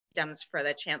Dems for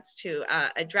the chance to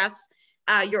address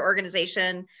your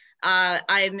organization.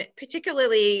 I'm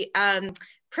particularly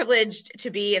privileged to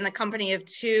be in the company of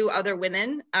two other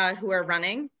women who are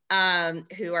running,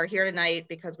 who are here tonight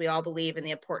because we all believe in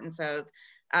the importance of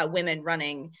women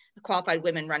running, qualified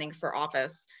women running for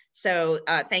office. So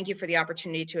thank you for the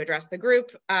opportunity to address the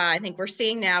group. I think we're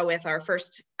seeing now with our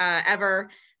first ever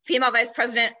female vice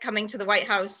president coming to the White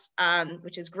House,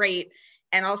 which is great.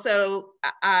 And also,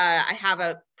 I have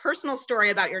a personal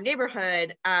story about your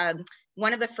neighborhood.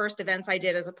 One of the first events I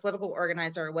did as a political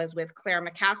organizer was with Claire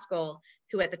McCaskill,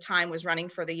 who at the time was running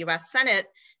for the US Senate.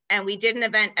 And we did an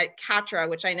event at Caputo,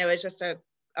 which I know is just a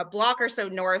block or so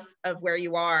north of where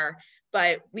you are.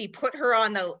 But we put her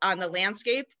on the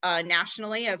landscape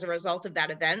nationally as a result of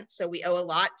that event. So we owe a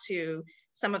lot to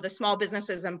some of the small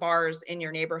businesses and bars in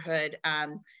your neighborhood,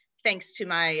 thanks to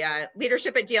my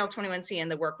leadership at DL21C and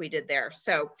the work we did there.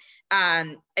 So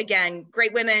again,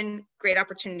 great women, great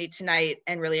opportunity tonight,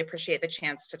 and really appreciate the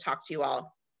chance to talk to you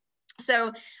all.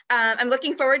 So I'm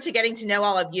looking forward to getting to know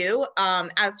all of you.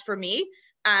 As for me,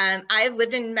 I've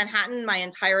lived in Manhattan my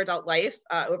entire adult life,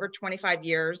 over 25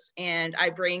 years, and I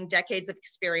bring decades of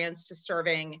experience to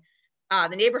serving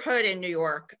the neighborhood in New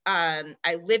York.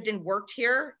 I lived and worked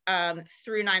here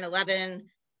through 9/11,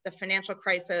 the financial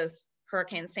crisis,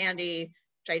 Hurricane Sandy,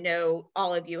 which I know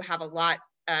all of you have a lot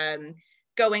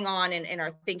going on and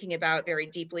are thinking about very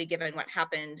deeply given what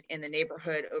happened in the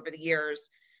neighborhood over the years.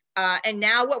 And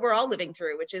now what we're all living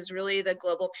through, which is really the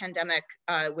global pandemic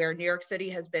where New York City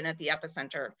has been at the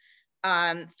epicenter.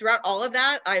 Throughout all of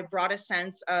that, I brought a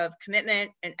sense of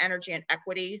commitment and energy and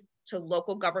equity to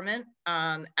local government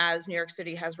as New York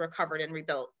City has recovered and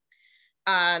rebuilt.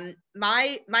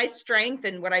 My strength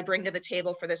and what I bring to the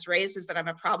table for this race is that I'm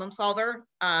a problem solver.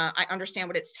 I understand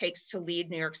what it takes to lead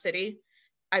New York City.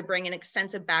 I bring an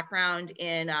extensive background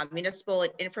in municipal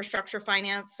and infrastructure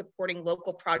finance, supporting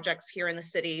local projects here in the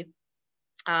city.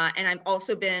 And I've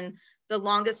also been the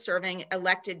longest serving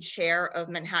elected chair of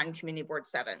Manhattan Community Board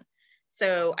 7.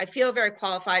 So I feel very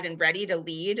qualified and ready to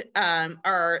lead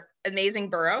our amazing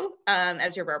borough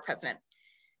as your borough president.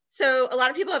 So a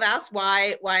lot of people have asked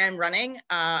why I'm running.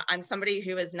 I'm somebody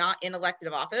who is not in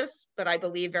elected office, but I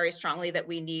believe very strongly that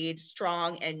we need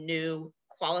strong and new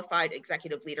qualified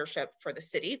executive leadership for the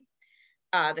city.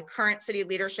 The current city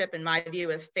leadership, in my view,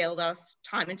 has failed us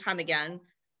time and time again,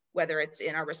 whether it's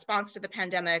in our response to the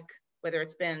pandemic, whether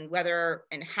it's been whether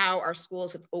and how our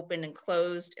schools have opened and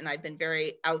closed. And I've been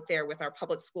very out there with our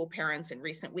public school parents in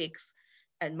recent weeks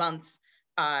and months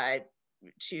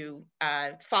to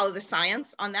follow the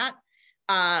science on that,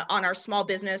 on our small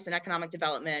business and economic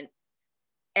development.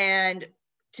 And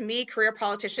to me, career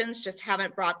politicians just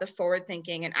haven't brought the forward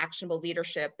thinking and actionable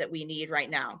leadership that we need right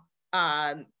now.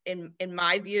 In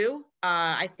my view,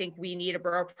 I think we need a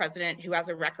borough president who has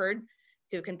a record,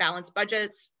 who can balance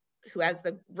budgets, who has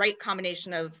the right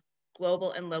combination of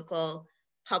global and local,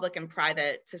 public and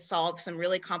private, to solve some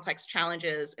really complex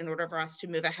challenges in order for us to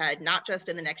move ahead, not just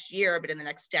in the next year, but in the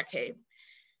next decade.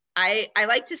 I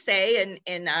like to say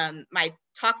in my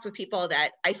talks with people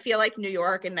that I feel like New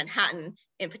York and Manhattan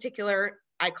in particular,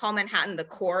 I call Manhattan the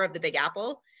core of the Big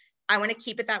Apple. I want to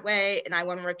keep it that way, and I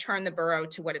want to return the borough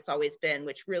to what it's always been,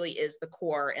 which really is the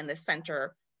core and the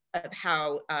center of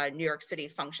how New York City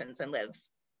functions and lives.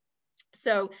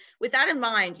 So with that in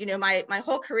mind, you know, my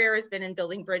whole career has been in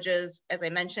building bridges. As I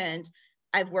mentioned,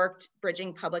 I've worked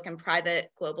bridging public and private,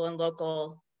 global and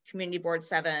local, Community Board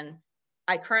 7.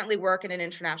 I currently work in an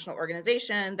international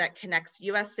organization that connects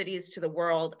US cities to the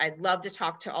world. I'd love to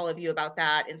talk to all of you about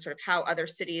that and sort of how other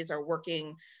cities are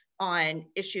working on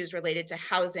issues related to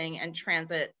housing and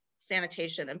transit,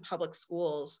 sanitation, and public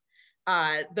schools.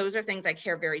 Those are things I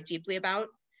care very deeply about.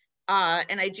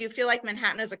 And I do feel like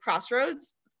Manhattan is a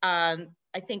crossroads. I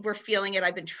think we're feeling it.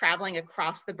 I've been traveling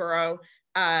across the borough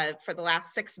for the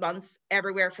last 6 months,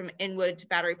 everywhere from Inwood to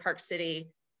Battery Park City,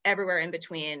 everywhere in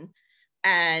between.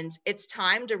 And it's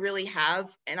time to really have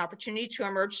an opportunity to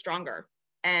emerge stronger.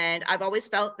 And I've always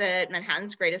felt that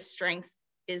Manhattan's greatest strength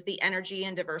is the energy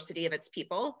and diversity of its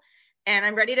people. And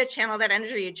I'm ready to channel that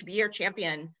energy to be your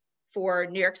champion for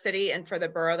New York City and for the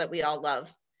borough that we all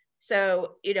love.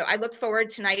 So, you know, I look forward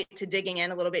tonight to digging in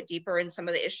a little bit deeper in some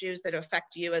of the issues that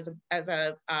affect you as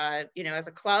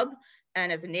a club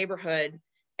and as a neighborhood.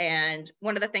 And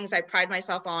one of the things I pride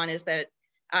myself on is that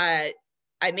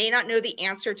I may not know the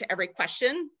answer to every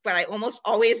question, but I almost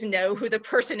always know who the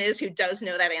person is who does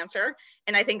know that answer.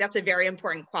 And I think that's a very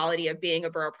important quality of being a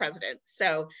borough president.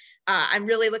 So I'm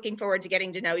really looking forward to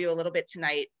getting to know you a little bit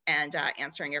tonight and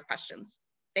answering your questions.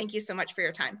 Thank you so much for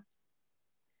your time.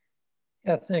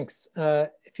 Yeah, thanks.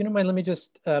 If you don't mind, let me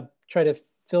just try to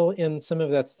fill in some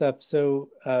of that stuff. So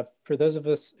for those of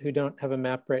us who don't have a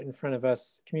map right in front of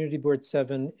us, Community Board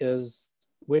 7 is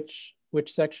which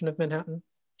section of Manhattan?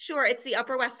 Sure, it's the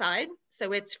Upper West Side.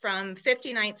 So it's from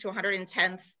 59th to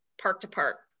 110th, park to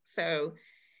park. So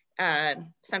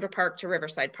Central Park to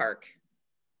Riverside Park.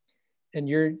 And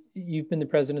you've been the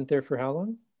president there for how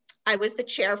long? I was the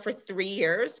chair for 3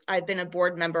 years. I've been a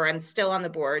board member. I'm still on the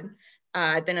board.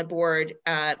 I've been a board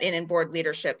in board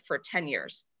leadership for 10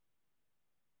 years.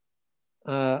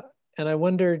 And I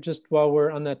wonder, just while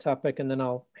we're on that topic, and then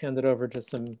I'll hand it over to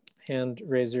some hand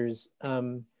raisers,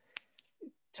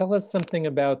 tell us something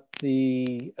about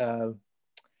the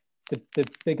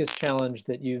biggest challenge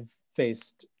that you've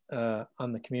faced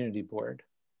on the community board.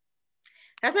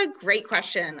 That's a great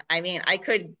question. I mean, I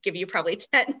could give you probably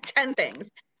 10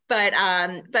 things, but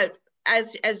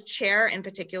as chair in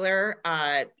particular,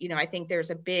 you know, I think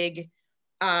there's a big,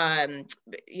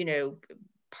 you know,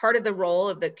 part of the role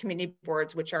of the community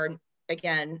boards, which are,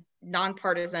 again,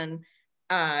 nonpartisan,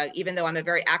 even though I'm a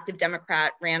very active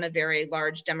Democrat, ran a very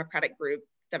large Democratic group,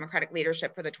 Democratic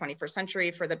leadership for the 21st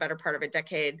century for the better part of a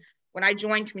decade. When I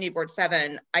joined Community Board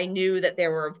 7, I knew that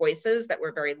there were voices that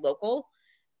were very local,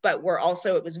 but were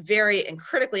also, it was very and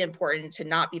critically important to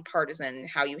not be partisan in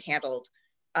how you handled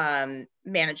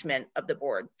management of the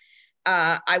board.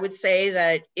 I would say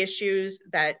that issues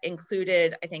that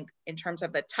included, I think in terms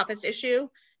of the toughest issue,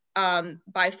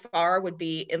 by far would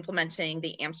be implementing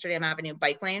the Amsterdam Avenue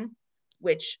bike lane,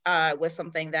 which was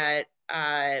something that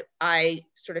I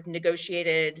sort of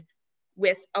negotiated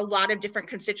with a lot of different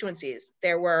constituencies.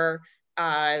 There were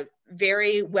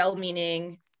very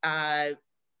well-meaning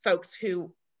folks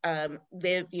who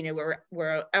live, you know,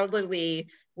 were elderly,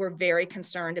 were very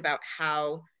concerned about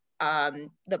how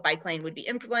the bike lane would be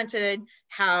implemented,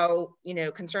 how, you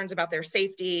know, concerns about their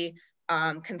safety,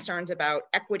 concerns about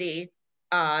equity.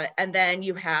 And then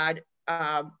you had,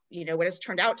 you know, what has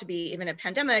turned out to be, even a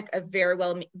pandemic, a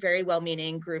very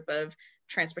well-meaning group of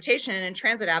transportation and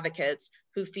transit advocates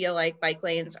who feel like bike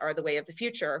lanes are the way of the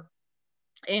future.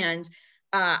 And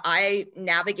I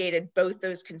navigated both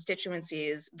those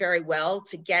constituencies very well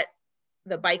to get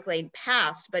the bike lane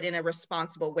passed, but in a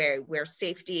responsible way where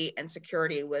safety and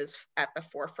security was at the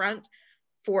forefront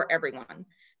for everyone.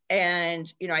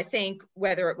 And, you know, I think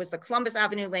whether it was the Columbus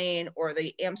Avenue lane or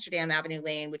the Amsterdam Avenue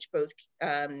lane, which both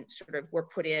sort of were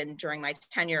put in during my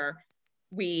tenure,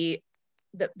 the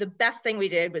best thing we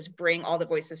did was bring all the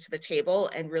voices to the table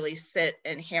and really sit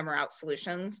and hammer out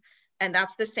solutions. And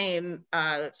that's the same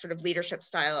sort of leadership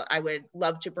style I would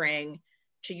love to bring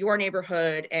to your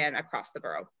neighborhood and across the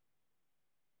borough.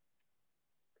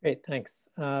 Great, thanks.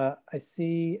 I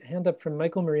see a hand up from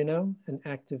Michael Marino, an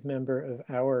active member of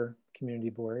our community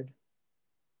board.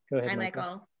 Go ahead, Hi,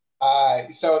 Michael. Hi,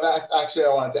 so that actually I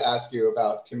wanted to ask you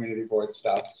about community board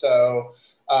stuff. So,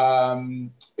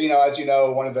 you know, as you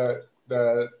know, one of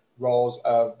the roles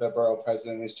of the borough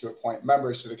president is to appoint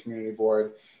members to the community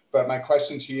board. But my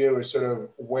question to you is sort of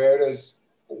where does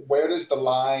the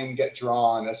line get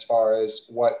drawn as far as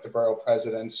what the borough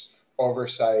president's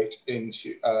oversight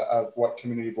into of what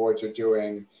community boards are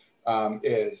doing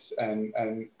is,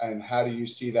 and how do you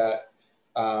see that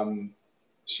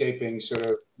shaping sort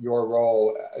of your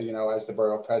role, you know, as the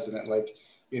borough president? Like,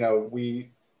 you know,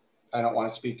 I don't want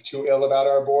to speak too ill about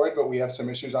our board, but we have some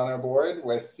issues on our board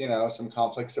with, you know, some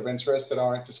conflicts of interest that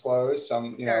aren't disclosed,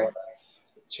 some, you know,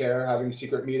 chair having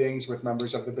secret meetings with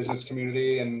members of the business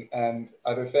community and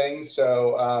other things.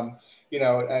 So, you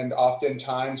know, and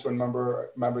oftentimes when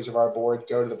members of our board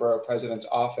go to the borough president's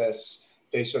office,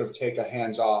 they sort of take a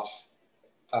hands-off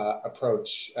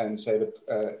approach and say that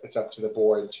it's up to the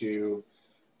board to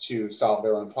solve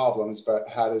their own problems. But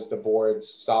how does the board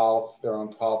solve their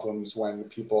own problems when the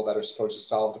people that are supposed to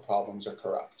solve the problems are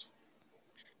corrupt?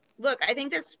 Look, I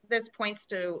think this points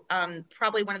to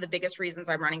probably one of the biggest reasons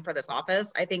I'm running for this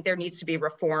office. I think there needs to be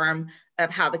reform of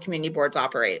how the community boards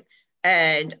operate.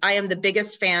 And I am the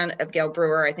biggest fan of Gail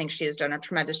Brewer. I think she has done a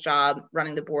tremendous job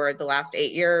running the board the last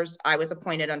 8 years. I was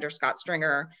appointed under Scott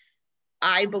Stringer.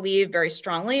 I believe very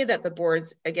strongly that the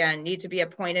boards, again, need to be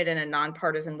appointed in a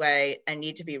nonpartisan way and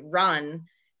need to be run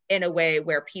in a way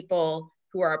where people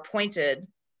who are appointed,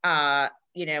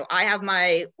 you know, I have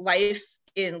my life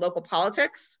in local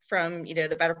politics from, you know,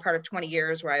 the better part of 20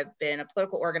 years where I've been a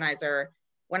political organizer.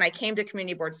 When I came to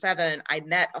Community Board 7, I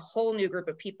met a whole new group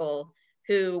of people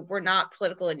who were not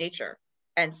political in nature.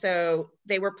 And so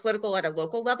they were political at a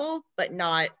local level, but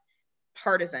not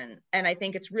partisan. And I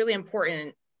think it's really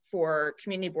important for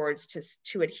community boards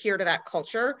to adhere to that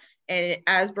culture. And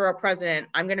as borough president,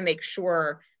 I'm going to make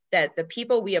sure that the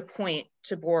people we appoint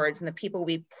to boards and the people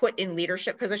we put in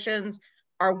leadership positions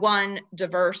are one,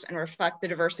 diverse and reflect the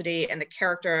diversity and the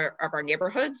character of our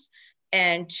neighborhoods,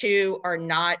 and two, are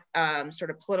not sort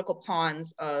of political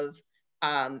pawns of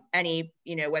any,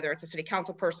 whether it's a city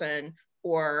council person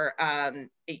or,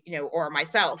 or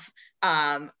myself.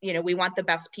 We want the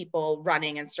best people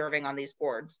running and serving on these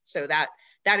boards. So that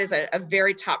is a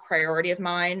very top priority of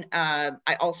mine.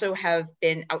 I also have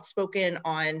been outspoken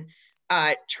on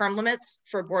term limits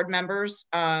for board members,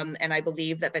 and I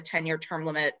believe that the 10-year term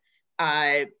limit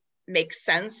makes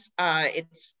sense.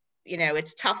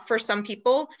 It's tough for some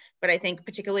people, but I think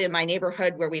particularly in my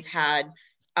neighborhood where we've had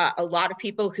a lot of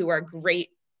people who are great,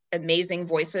 amazing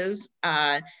voices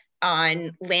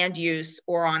on land use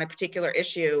or on a particular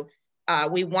issue,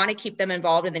 we want to keep them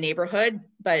involved in the neighborhood,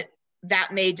 but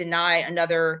that may deny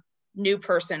another new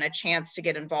person a chance to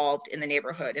get involved in the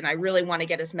neighborhood. And I really want to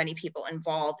get as many people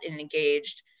involved and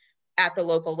engaged at the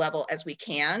local level as we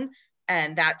can.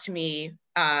 And that to me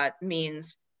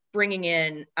means bringing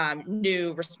in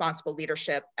new responsible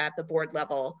leadership at the board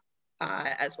level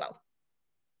as well.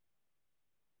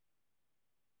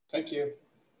 Thank you.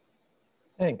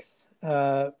 Thanks.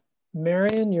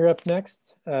 Marion, you're up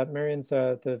next. Marion's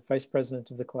the vice president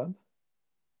of the club.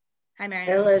 Hi,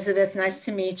 Marion. Elizabeth, nice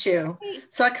to meet you. Hey.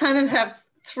 So I kind of have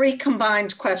three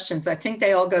combined questions. I think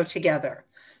they all go together.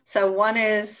 So one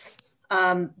is,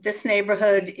 this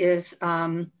neighborhood is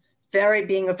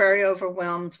being very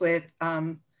overwhelmed with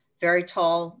very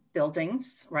tall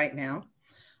buildings right now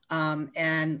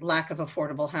and lack of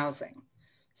affordable housing.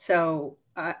 So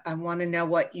I want to know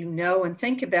what you know and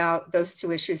think about those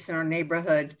two issues in our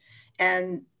neighborhood,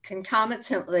 and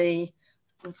concomitantly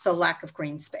the lack of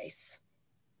green space.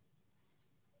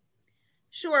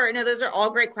 Sure. No, those are all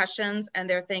great questions, and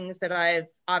they're things that I've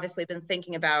obviously been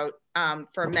thinking about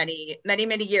for many, many,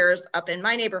 many years up in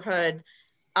my neighborhood.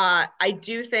 I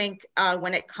do think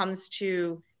when it comes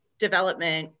to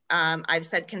development, I've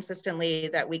said consistently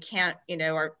that we can't,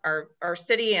 our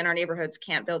city and our neighborhoods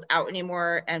can't build out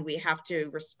anymore, and we have to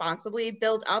responsibly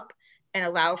build up and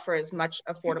allow for as much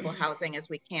affordable housing as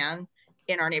we can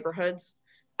in our neighborhoods.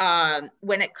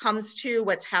 When it comes to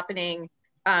what's happening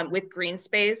with green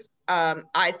space,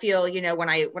 I feel, when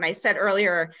I said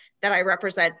earlier that I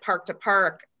represent park to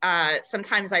park,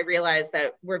 sometimes I realize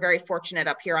that we're very fortunate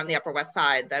up here on the Upper West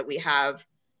Side that we have,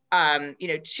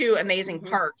 two amazing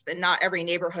parks, and not every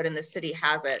neighborhood in the city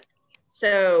has it.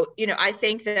 So, I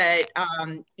think that,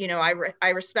 I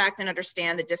respect and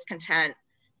understand the discontent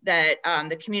that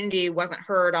the community wasn't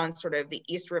heard on sort of the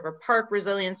East River Park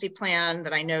resiliency plan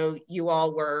that I know you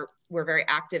all were very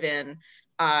active in.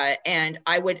 And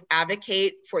I would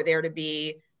advocate for there to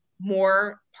be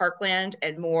more parkland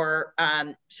and more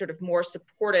more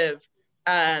supportive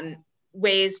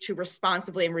ways to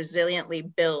responsibly and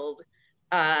resiliently build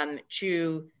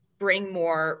to bring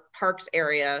more parks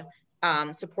area,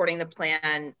 supporting the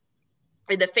plan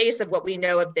in the face of what we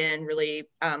know have been really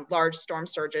large storm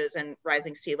surges and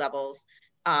rising sea levels.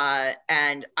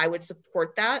 And I would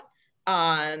support that.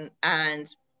 And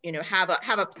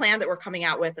have a plan that we're coming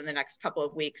out with in the next couple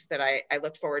of weeks that I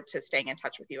look forward to staying in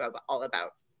touch with you all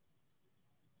about.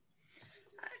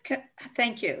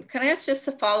 Thank you. Can I ask just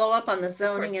a follow up on the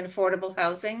zoning and affordable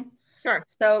housing? Sure.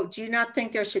 So do you not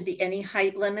think there should be any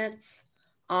height limits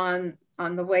on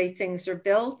the way things are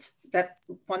built? That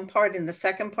one part. And the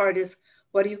second part is,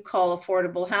 what do you call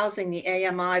affordable housing? The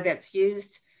AMI that's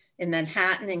used in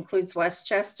Manhattan includes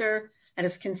Westchester and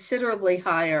is considerably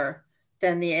higher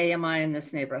than the AMI in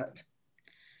this neighborhood.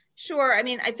 Sure. I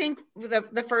mean, I think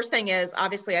the first thing is,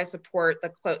 obviously I support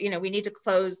we need to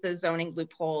close the zoning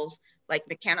loopholes like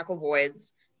mechanical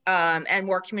voids, and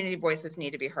more community voices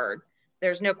need to be heard.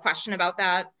 There's no question about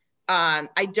that.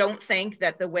 I don't think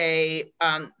that the way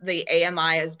the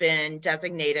AMI has been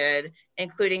designated,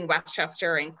 including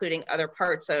Westchester, including other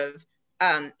parts of,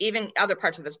 even other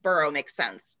parts of this borough, makes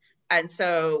sense. And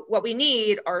so what we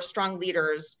need are strong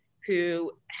leaders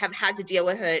who have had to deal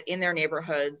with it in their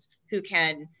neighborhoods, who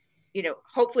can,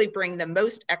 hopefully bring the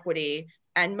most equity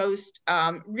and most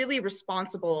really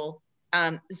responsible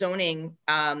zoning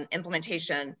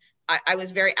implementation. I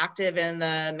was very active in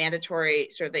the mandatory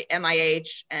sort of the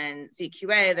MIH and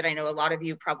ZQA that I know a lot of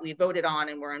you probably voted on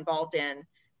and were involved in.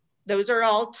 Those are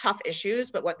all tough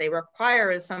issues, but what they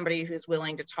require is somebody who's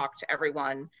willing to talk to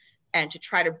everyone and to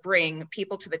try to bring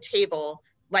people to the table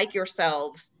like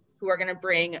yourselves, who are going to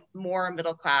bring more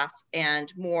middle class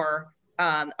and more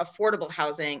affordable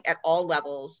housing at all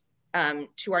levels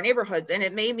to our neighborhoods. And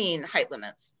it may mean height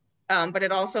limits, but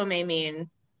it also may mean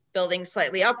building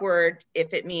slightly upward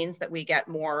if it means that we get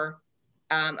more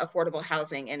affordable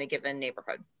housing in a given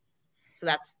neighborhood. So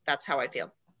that's how I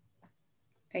feel.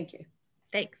 Thank you.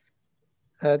 Thanks.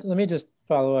 Let me just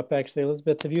follow up, actually.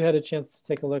 Elizabeth, have you had a chance to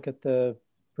take a look at the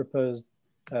proposed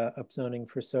upzoning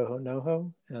for Soho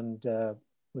NoHo? And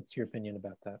what's your opinion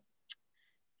about that?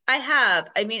 I have.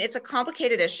 I mean, it's a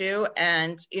complicated issue.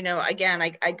 And, you know, again,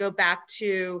 I go back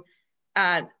to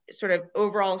sort of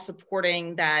overall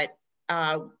supporting that,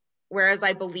 whereas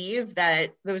I believe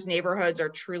that those neighborhoods are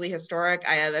truly historic.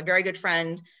 I have a very good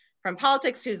friend from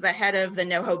politics who's the head of the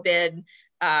NoHo bid,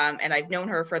 and I've known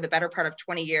her for the better part of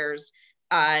 20 years.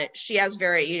 She has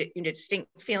very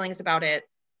distinct feelings about it.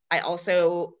 I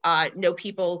also know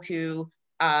people who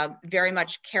very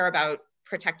much care about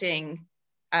protecting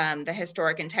the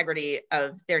historic integrity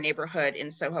of their neighborhood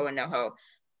in Soho and NoHo.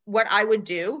 What I would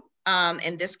do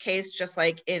in this case, just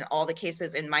like in all the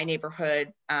cases in my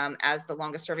neighborhood as the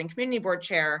longest serving community board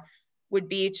chair, would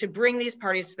be to bring these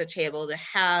parties to the table to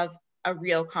have a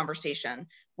real conversation.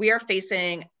 We are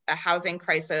facing a housing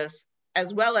crisis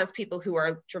as well as people who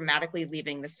are dramatically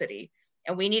leaving the city.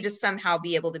 And we need to somehow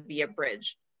be able to be a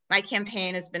bridge. My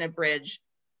campaign has been a bridge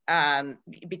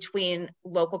between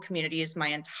local communities my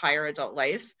entire adult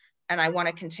life. And I want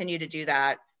to continue to do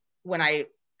that when I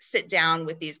sit down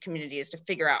with these communities to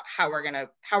figure out how we're gonna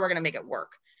make it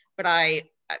work. But I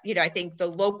think the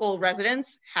local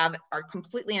residents are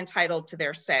completely entitled to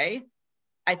their say.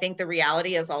 I think the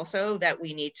reality is also that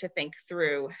we need to think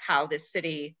through how this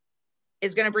city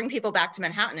is going to bring people back to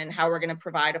Manhattan and how we're going to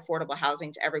provide affordable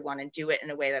housing to everyone and do it in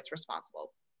a way that's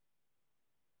responsible.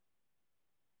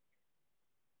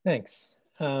 Thanks.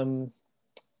 Tommy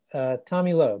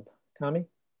Loeb. Tommy?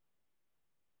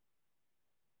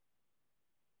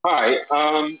 Hi.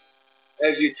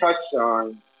 As you touched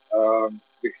on,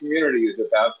 the community is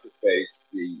about to face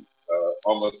the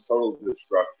almost total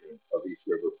destruction of East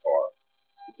River Park.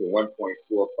 It's a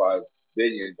 $1.45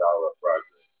 billion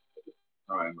project at the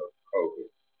time of COVID.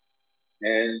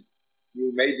 And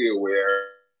you may be aware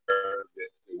that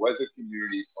there was a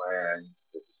community plan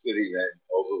that the city then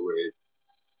overrid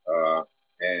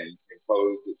and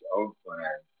imposed its own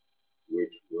plan,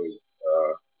 which was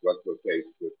what we're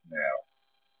faced with now.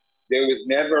 There was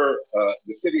never,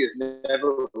 the city has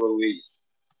never released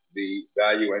the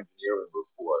value engineering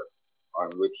report on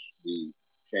which the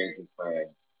change in plan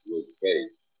was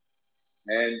based.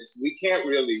 And we can't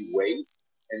really wait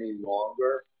any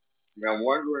longer. And I'm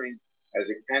wondering, as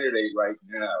a candidate right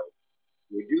now,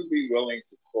 would you be willing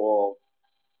to call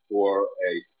for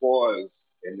a pause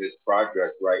in this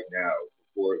project right now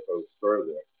before it goes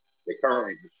further? They're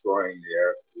currently destroying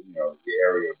the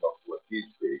area above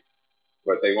Watkins Street,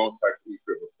 but they won't touch East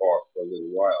River Park for a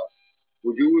little while.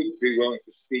 Would you be willing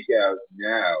to speak out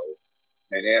now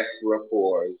and ask for a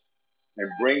pause and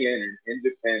bring in an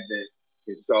independent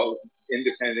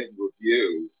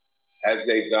review, as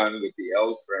they've done with the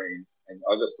L train and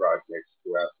other projects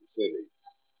throughout the city?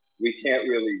 We can't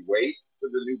really wait for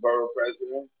the new borough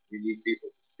president. We need people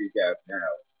to speak out now.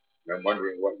 And I'm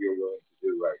wondering what you're willing to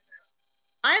do right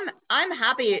now. I'm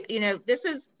happy. You know, this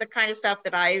is the kind of stuff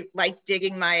that I like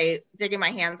digging my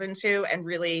hands into and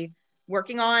really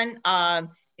working on. I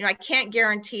can't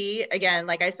guarantee, again,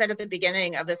 like I said at the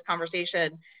beginning of this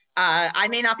conversation, I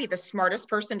may not be the smartest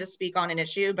person to speak on an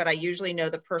issue, but I usually know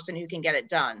the person who can get it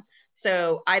done.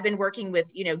 So I've been working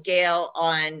with, Gail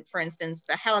on, for instance,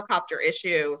 the helicopter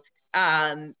issue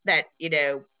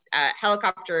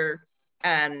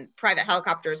private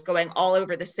helicopters going all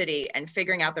over the city and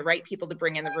figuring out the right people to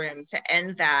bring in the room to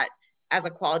end that as a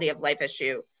quality of life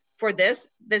issue. For this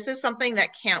is something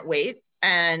that can't wait.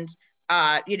 And,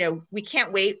 we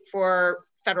can't wait for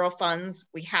federal funds.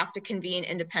 We have to convene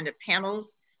independent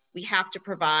panels. We have to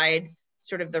provide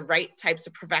sort of the right types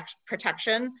of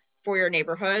protection for your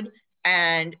neighborhood.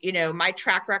 And, my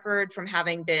track record from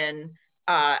having been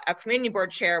a community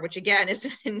board chair, which again is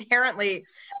inherently,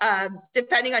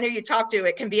 depending on who you talk to,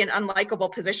 it can be an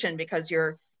unlikable position because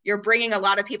you're bringing a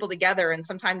lot of people together and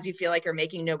sometimes you feel like you're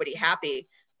making nobody happy.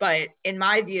 But in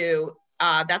my view,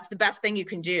 that's the best thing you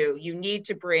can do. You need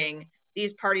to bring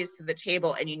these parties to the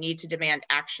table and you need to demand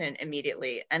action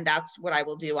immediately. And that's what I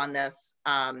will do on this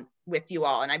with you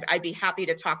all. And I'd be happy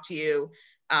to talk to you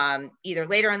either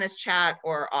later in this chat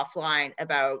or offline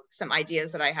about some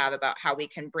ideas that I have about how we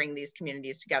can bring these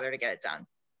communities together to get it done.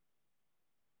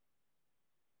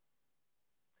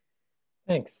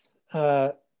 Thanks.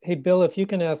 Hey, Bill, if you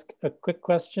can ask a quick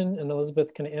question and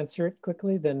Elizabeth can answer it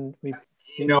quickly, then we've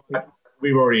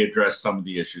already addressed some of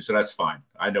the issues, so that's fine.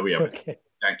 I know we have okay. it.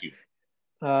 Thank you.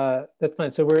 That's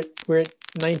fine. So we're at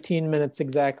 19 minutes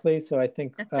exactly. So I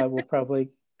think we'll probably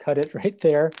cut it right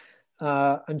there.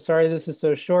 I'm sorry this is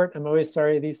so short. I'm always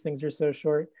sorry these things are so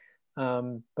short.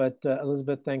 But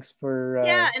Elizabeth, thanks for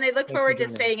yeah, and I look forward to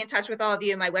staying staying in touch with all of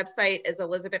you. My website is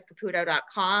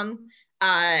elizabethcaputo.com.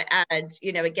 And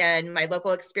again, my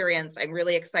local experience, I'm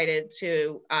really excited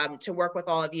to work with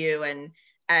all of you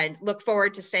and look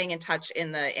forward to staying in touch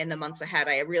in the months ahead.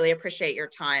 I really appreciate your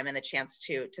time and the chance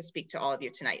to speak to all of you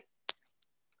tonight.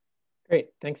 Great,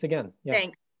 thanks again. Yeah.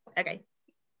 Thanks. Okay.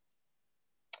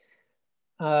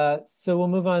 So we'll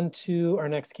move on to our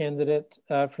next candidate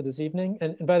for this evening.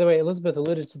 And by the way, Elizabeth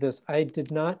alluded to this. I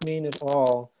did not mean at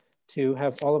all to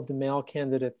have all of the male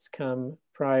candidates come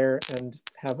prior and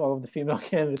have all of the female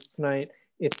candidates tonight.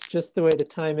 It's just the way the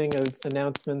timing of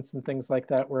announcements and things like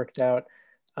that worked out.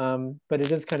 But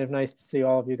it is kind of nice to see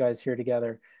all of you guys here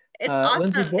together. It's awesome,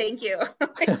 Lindsey, thank you.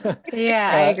 Yeah,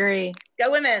 I agree.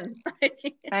 Go women.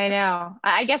 I know.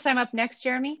 I guess I'm up next,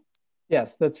 Jeremy.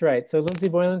 Yes, that's right. So Lindsey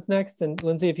Boylan's next. And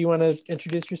Lindsey, if you want to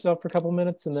introduce yourself for a couple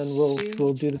minutes, and then we'll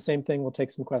do the same thing. We'll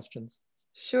take some questions.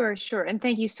 Sure. And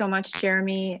thank you so much,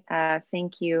 Jeremy.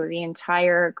 Thank you, the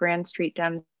entire Grand Street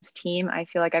Dems team. I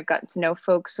feel like I've gotten to know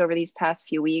folks over these past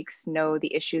few weeks, know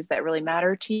the issues that really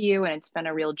matter to you. And it's been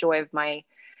a real joy of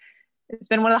it's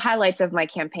been one of the highlights of my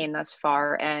campaign thus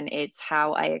far. And it's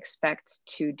how I expect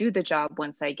to do the job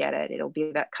once I get it. It'll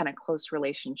be that kind of close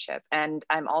relationship. And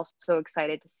I'm also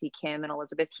excited to see Kim and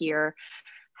Elizabeth here.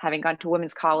 Having gone to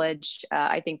women's college,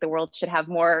 I think the world should have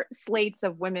more slates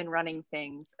of women running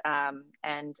things.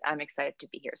 And I'm excited to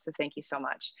be here. So thank you so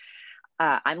much.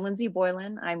 I'm Lindsey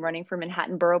Boylan. I'm running for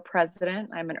Manhattan Borough President.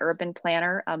 I'm an urban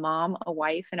planner, a mom, a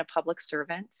wife, and a public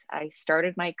servant. I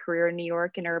started my career in New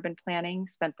York in urban planning,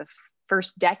 spent the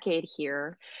first decade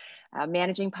here,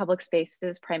 managing public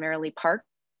spaces, primarily parks.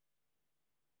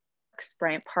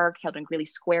 Bryant Park, Haldon Greeley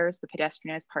Squares, the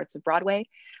pedestrianized parts of Broadway,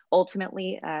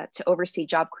 ultimately to oversee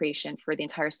job creation for the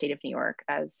entire state of New York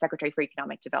as Secretary for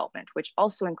Economic Development, which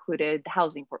also included the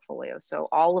housing portfolio. So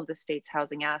all of the state's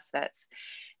housing assets.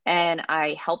 And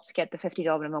I helped get the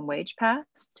 $50 minimum wage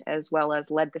passed, as well as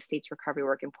led the state's recovery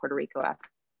work in Puerto Rico after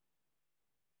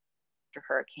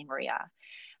Hurricane Maria.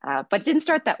 But didn't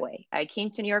start that way. I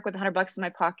came to New York with $100 in my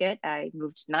pocket. I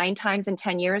moved 9 times in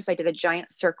 10 years. I did a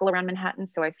giant circle around Manhattan.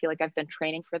 So I feel like I've been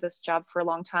training for this job for a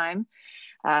long time.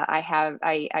 I had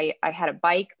a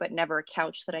bike, but never a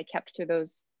couch that I kept through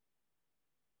those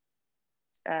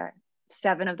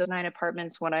 7 of those 9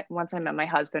 apartments. Once I met my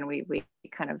husband, we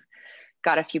kind of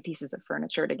got a few pieces of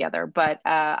furniture together. But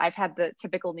I've had the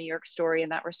typical New York story in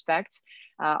that respect.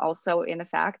 Also in the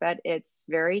fact that it's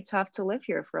very tough to live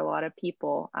here for a lot of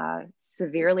people,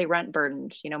 severely rent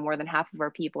burdened. More than half of our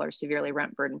people are severely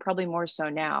rent burdened, probably more so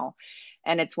now.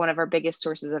 And it's one of our biggest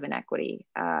sources of inequity.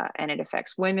 And it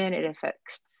affects women, it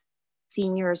affects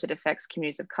seniors, it affects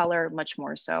communities of color, much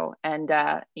more so. And,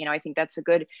 I think that's a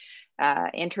good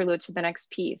interlude to the next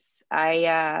piece.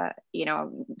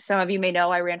 Some of you may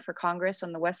know I ran for Congress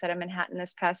on the west side of Manhattan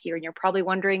this past year, and you're probably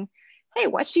wondering, hey,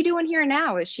 what's she doing here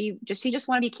now? Does she just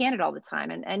want to be candid all the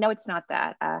time? And no, it's not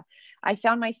that. I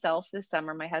found myself this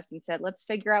summer, my husband said, let's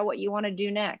figure out what you want to do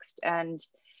next. And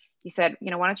he said,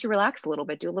 why don't you relax a little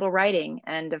bit, do a little writing?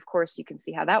 And of course, you can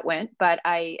see how that went. But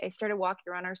I started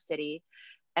walking around our city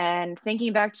and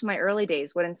thinking back to my early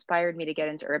days, what inspired me to get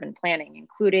into urban planning,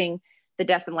 including The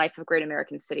Death and Life of Great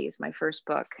American Cities, my first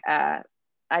book. I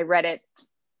read it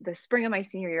the spring of my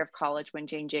senior year of college when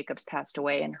Jane Jacobs passed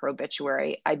away in her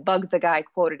obituary. I bugged the guy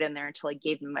quoted in there until I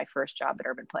gave him my first job at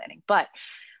urban planning. But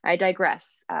I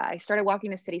digress. I started walking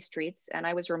the city streets and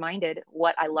I was reminded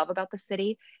what I love about the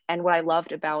city and what I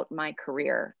loved about my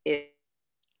career,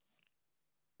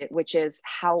 which is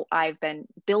how I've been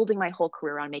building my whole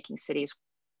career on making cities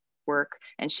work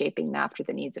and shaping them after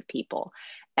the needs of people.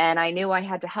 And I knew I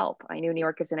had to help. I knew New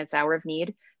York is in its hour of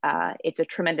need. It's a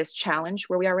tremendous challenge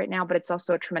where we are right now, but it's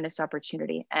also a tremendous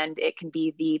opportunity. And it can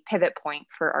be the pivot point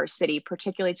for our city,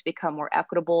 particularly to become more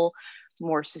equitable,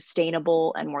 more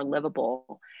sustainable, and more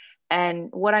livable. And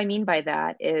what I mean by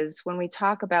that is when we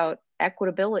talk about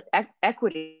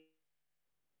equity,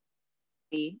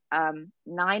 9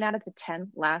 out of the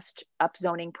 10 last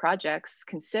upzoning projects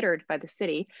considered by the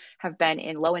city have been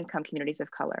in low-income communities of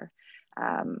color.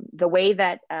 The way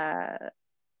that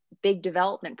big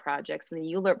development projects and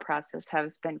the ULURP process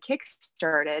has been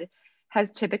kickstarted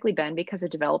has typically been because a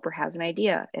developer has an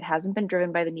idea. It hasn't been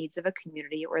driven by the needs of a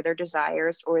community or their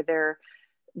desires or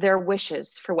their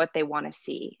wishes for what they want to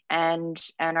see. And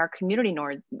our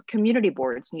community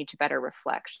boards need to better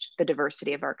reflect the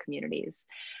diversity of our communities.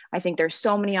 I think there's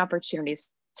so many opportunities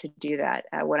to do that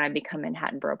when I become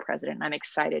Manhattan Borough President. I'm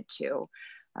excited to.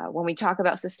 When we talk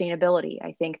about sustainability,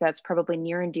 I think that's probably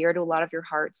near and dear to a lot of your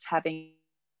hearts, having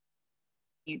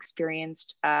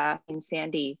experienced in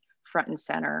Sandy front and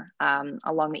center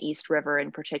along the East River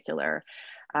in particular.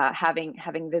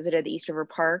 Having visited East River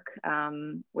Park,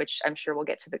 which I'm sure we'll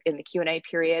get to in the Q&A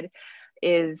period,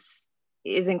 is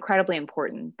incredibly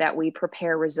important that we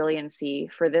prepare resiliency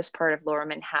for this part of Lower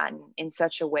Manhattan in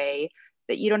such a way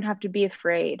that you don't have to be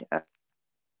afraid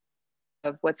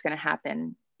of what's going to happen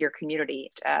in your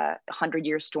community,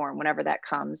 100-year storm, whenever that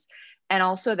comes. And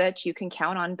also that you can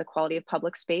count on the quality of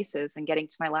public spaces, and getting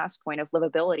to my last point of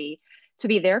livability, to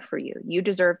be there for you. You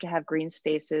deserve to have green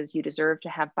spaces. You deserve to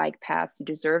have bike paths. You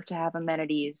deserve to have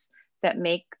amenities that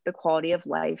make the quality of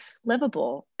life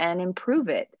livable and improve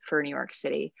it for New York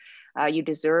City. You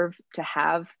deserve to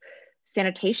have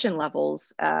sanitation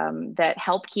levels that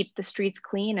help keep the streets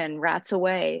clean and rats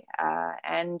away.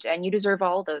 And you deserve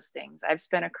all those things. I've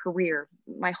spent a career,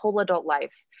 my whole adult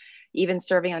life, even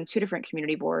serving on 2 different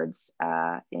community boards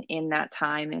in that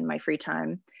time, in my free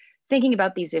time, thinking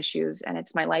about these issues. And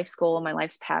it's my life's goal, my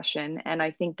life's passion. And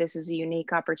I think this is a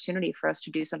unique opportunity for us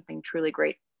to do something truly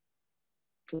great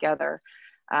together,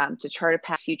 to chart a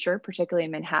path future, particularly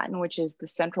in Manhattan, which is the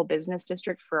central business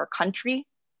district for our country.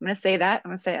 I'm going to say that.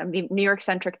 I'm being New York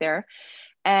centric there.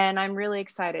 And I'm really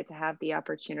excited to have the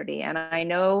opportunity. And I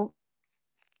know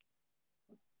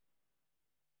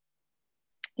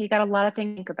you got a lot of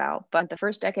things to think about, but the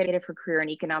first decade of her career in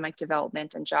economic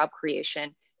development and job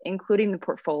creation, including the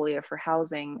portfolio for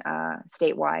housing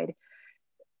statewide,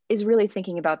 is really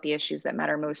thinking about the issues that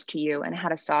matter most to you and how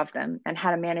to solve them, and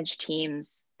how to manage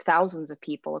teams, thousands of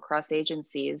people across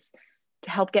agencies,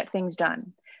 to help get things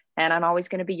done. And I'm always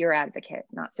going to be your advocate,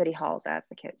 not City Hall's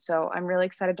advocate. So I'm really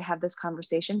excited to have this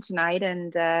conversation tonight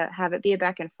and have it be a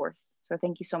back and forth. So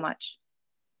thank you so much.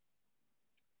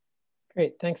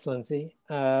 Great, thanks, Lindsey.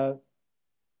 Bill,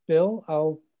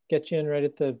 I'll get you in right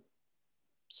at the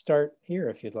start here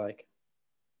if you'd like.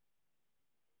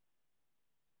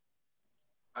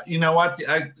 You know what?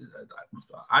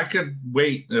 I could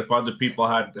wait if other people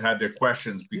had their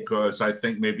questions, because I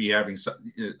think maybe having some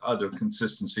other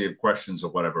consistency of questions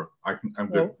or whatever. I'm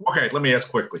good. Well, okay, let me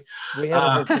ask quickly. We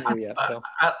haven't heard from you yet, Bill.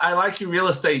 I like your real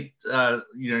estate,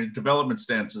 development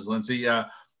stances, Lindsey.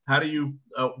 How do you?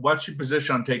 What's your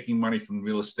position on taking money from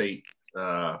real estate?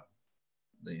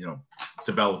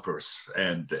 Developers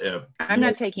and. I'm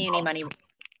not taking any money.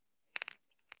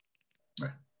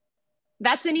 Right.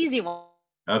 That's an easy one.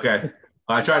 Okay,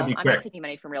 I try to be quick. I'm not taking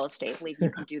money from real estate. I believe you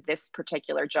can do this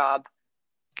particular job.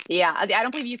 Yeah, I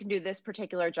don't believe you can do this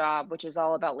particular job, which is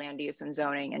all about land use and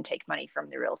zoning, and take money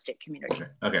from the real estate community.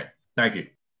 Okay. Thank you.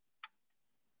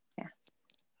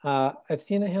 Yeah. I've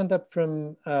seen a hand up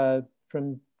from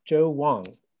Joe Wong.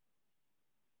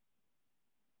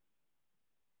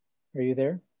 Are you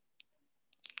there?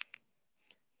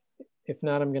 If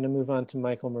not, I'm going to move on to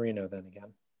Michael Marino then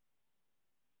again.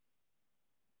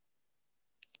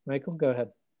 Michael, go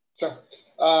ahead. Sure.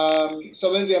 So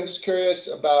Lindsey, I'm just curious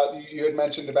about, you had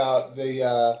mentioned about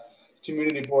the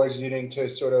community boards needing to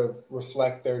sort of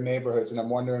reflect their neighborhoods, and I'm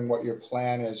wondering what your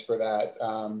plan is for that.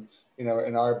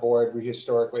 In our board, we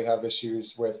historically have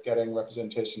issues with getting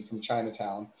representation from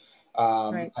Chinatown.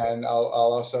 Right. And I'll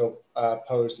also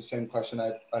pose the same question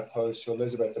I posed to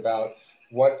Elizabeth about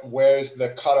where's the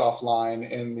cutoff line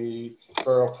in the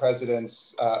borough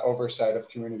president's oversight of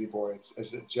community boards?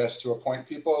 Is it just to appoint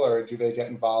people, or do they get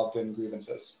involved in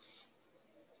grievances?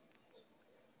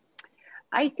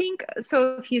 I think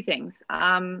so. A few things.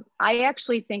 I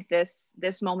actually think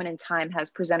this moment in time has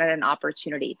presented an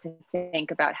opportunity to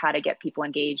think about how to get people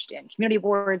engaged in community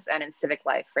boards and in civic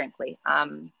life, frankly.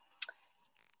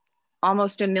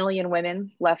 Almost 1 million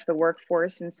women left the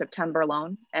workforce in September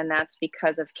alone, and that's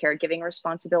because of caregiving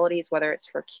responsibilities, whether it's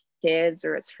for kids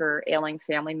or it's for ailing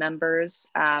family members.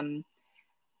 And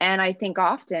I think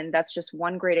often that's just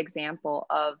one great example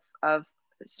of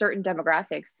certain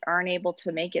demographics aren't able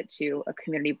to make it to a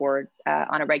community board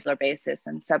on a regular basis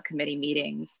and subcommittee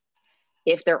meetings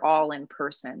if they're all in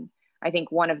person. I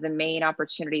think one of the main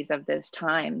opportunities of this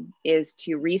time is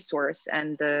to resource,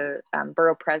 and the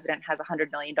borough president has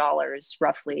 $100 million,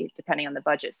 roughly, depending on the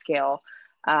budget scale,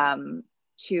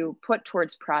 to put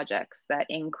towards projects that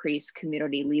increase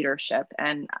community leadership.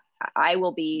 And I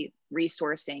will be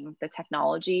resourcing the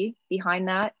technology behind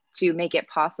that to make it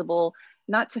possible,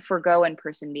 not to forgo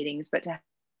in-person meetings, but to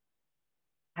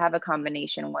have a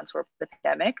combination once we're the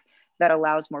pandemic that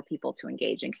allows more people to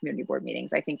engage in community board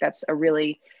meetings. I think that's a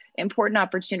really important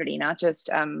opportunity, not just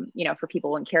for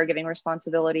people in caregiving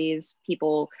responsibilities,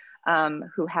 people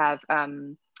who have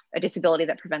a disability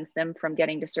that prevents them from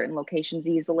getting to certain locations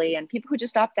easily, and people who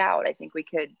just opt out. I think we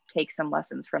could take some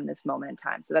lessons from this moment in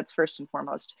time. So that's first and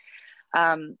foremost.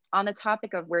 On the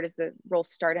topic of where does the role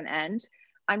start and end,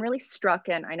 I'm really struck,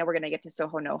 and I know we're going to get to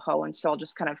Soho NoHo, and so I'll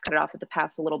just kind of cut it off at the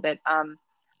pass a little bit.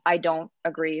 I don't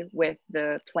agree with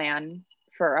the plan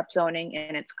for upzoning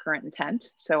in its current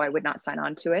intent, so I would not sign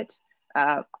on to it.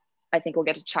 I think we'll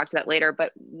get to talk to that later,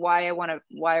 but why I want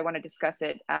to discuss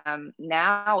it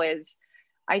now is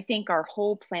I think our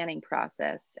whole planning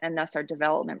process and thus our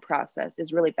development process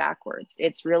is really backwards.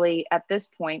 It's really at this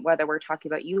point, whether we're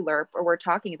talking about ULURP or we're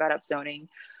talking about upzoning,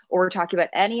 or we're talking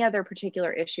about any other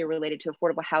particular issue related to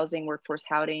affordable housing, workforce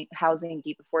housing,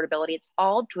 deep affordability, it's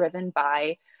all driven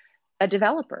by a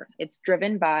developer. It's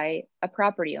driven by a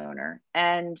property owner.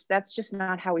 And that's just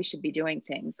not how we should be doing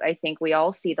things. I think we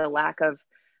all see the lack of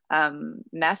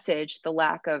message, the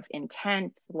lack of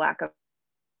intent, the lack of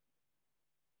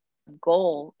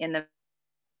goal in the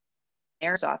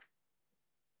mayor's office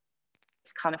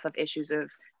come off of issues of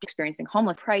experiencing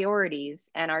homeless priorities,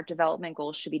 and our development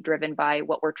goals should be driven by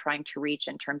what we're trying to reach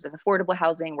in terms of affordable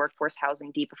housing, workforce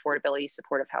housing, deep affordability,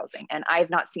 supportive housing. And I've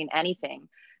not seen anything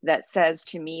that says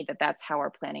to me that that's how our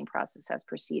planning process has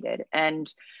proceeded.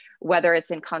 And whether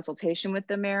it's in consultation with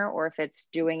the mayor or if it's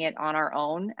doing it on our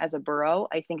own as a borough,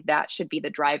 I think that should be the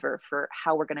driver for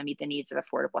how we're going to meet the needs of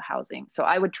affordable housing. So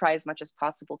I would try as much as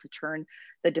possible to turn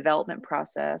the development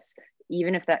process,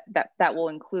 even if that will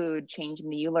include changing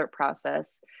the ULURP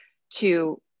process,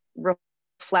 to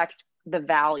reflect the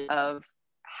value of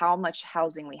how much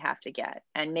housing we have to get,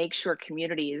 and make sure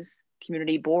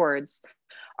community boards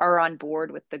are on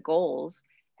board with the goals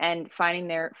and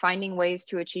finding ways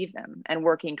to achieve them and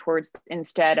working towards,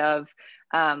 instead of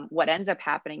what ends up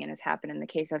happening and has happened in the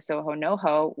case of Soho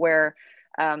NoHo, where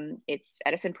it's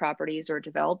Edison Properties or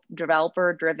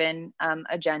developer driven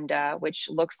agenda, which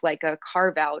looks like a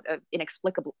carve out, an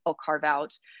inexplicable carve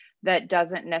out that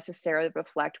doesn't necessarily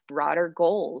reflect broader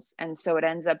goals. And so it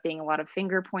ends up being a lot of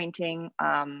finger pointing,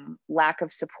 lack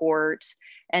of support,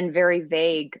 and very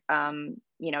vague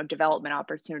development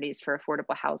opportunities for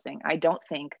affordable housing. I don't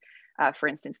think, for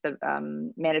instance, the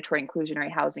mandatory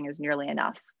inclusionary housing is nearly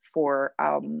enough for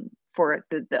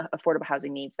the affordable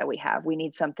housing needs that we have. We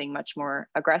need something much more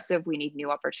aggressive. We need new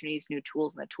opportunities, new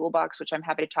tools in the toolbox, which I'm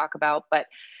happy to talk about. But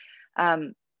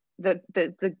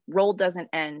the role doesn't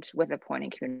end with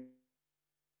appointing community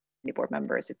board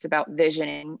members. It's about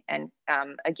visioning and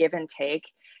a give and take.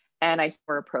 And I think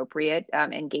we're appropriate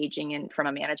engaging in, from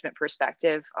a management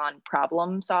perspective, on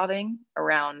problem solving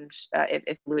around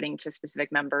if alluding to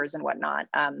specific members and whatnot.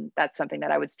 That's something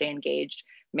that I would stay engaged,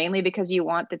 mainly because you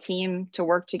want the team to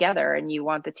work together and you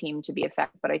want the team to be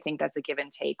effective. But I think that's a give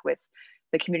and take with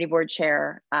the community board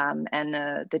chair and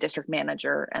the district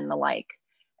manager and the like.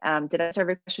 Did I answer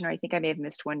every question, or I think I may have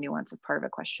missed one nuance of part of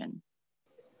a question?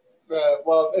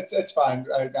 Well, it's fine.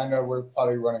 I know we're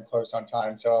probably running close on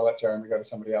time, so I'll let Jeremy go to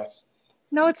somebody else.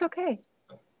 No, it's okay.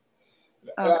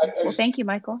 Well, thank you,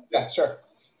 Michael. Yeah, sure.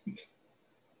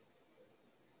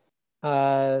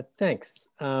 Thanks.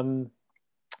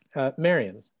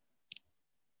 Marion.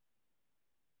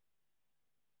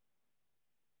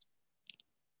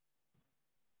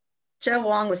 Joe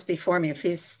Wong was before me, if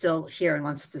he's still here and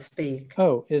wants to speak.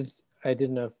 Oh, I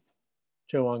didn't know if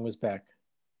Joe Wong was back.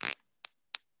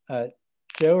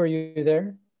 Joe, are you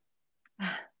there?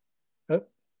 Oh,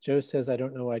 Joe says, I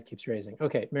don't know why it keeps raising.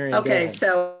 Okay, Marion, okay,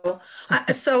 so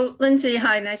Lindsey,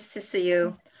 hi, nice to see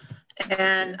you.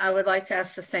 And I would like to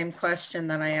ask the same question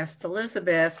that I asked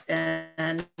Elizabeth.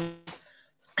 And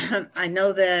I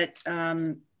know that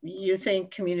you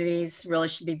think communities really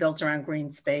should be built around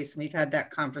green space. We've had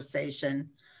that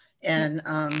conversation, and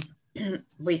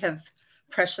we have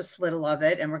precious little of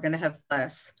it, and we're going to have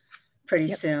less pretty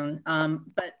soon.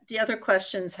 But the other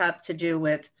questions have to do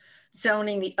with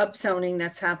zoning, the upzoning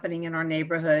that's happening in our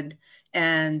neighborhood,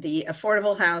 and the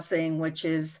affordable housing, which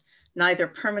is neither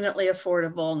permanently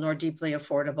affordable nor deeply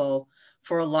affordable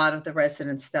for a lot of the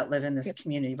residents that live in this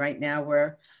community. Right now,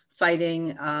 we're fighting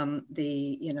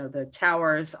the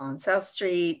towers on South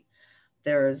Street.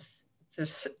 There's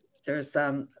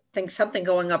something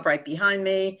going up right behind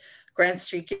me. Grand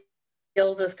Street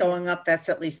Guild is going up. That's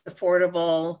at least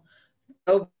affordable.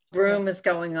 Broom is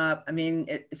going up. I mean,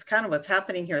 it's kind of what's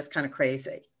happening here is kind of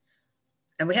crazy.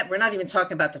 And we're not even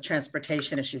talking about the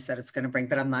transportation issues that it's going to bring,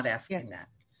 but I'm not asking that.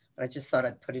 But I just thought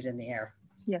I'd put it in the air.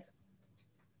 Yes.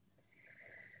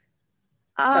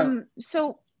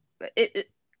 So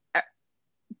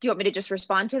do you want me to just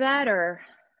respond to that, or?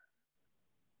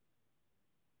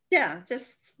 Yeah,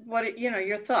 just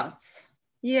your thoughts.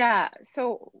 Yeah,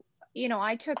 so,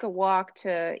 I took a walk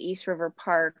to East River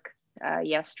Park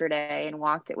yesterday and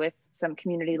walked it with some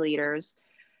community leaders,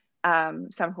 some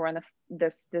who are on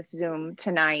this Zoom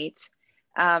tonight.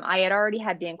 I had already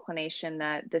had the inclination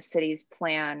that the city's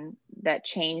plan that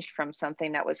changed from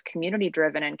something that was community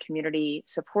driven and community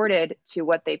supported to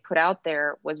what they put out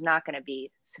there was not going to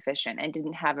be sufficient and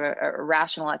didn't have a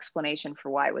rational explanation for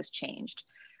why it was changed.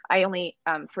 I only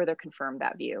further confirmed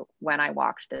that view when I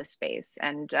walked this space.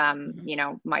 And, you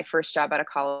know, my first job out of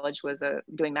college was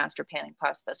doing master planning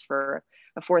process for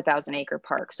a 4,000 acre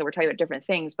park. So we're talking about different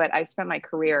things, but I spent my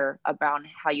career about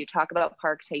how you talk about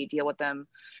parks, how you deal with them.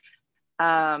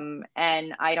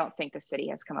 And I don't think the city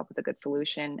has come up with a good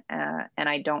solution. And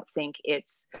I don't think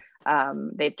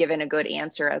they've given a good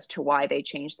answer as to why they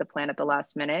changed the plan at the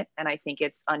last minute. And I think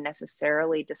it's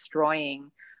unnecessarily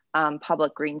destroying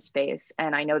public green space.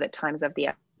 And I know that time's of the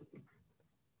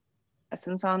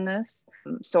essence on this.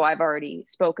 So I've already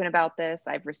spoken about this.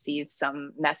 I've received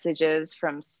some messages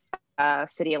from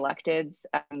city electeds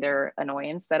and their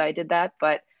annoyance that I did that,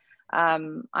 but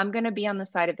I'm going to be on the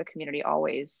side of the community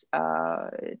always,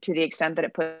 to the extent that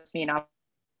it puts me in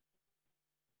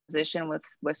opposition with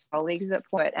colleagues at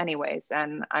point anyways.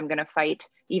 And I'm going to fight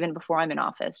even before I'm in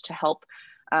office to help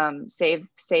save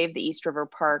the East River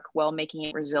Park while making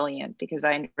it resilient, because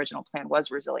the original plan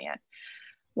was resilient.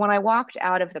 When I walked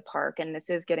out of the park, and this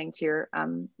is getting to your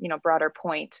you know, broader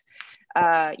point,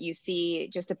 you see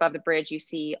just above the bridge, you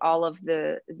see all of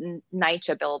the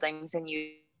NYCHA buildings, and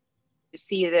you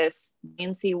see this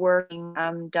Lindsey work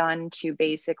done to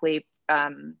basically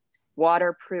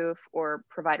waterproof or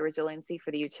provide resiliency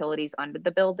for the utilities under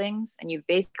the buildings. And you've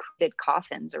basically created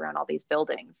coffins around all these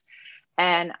buildings.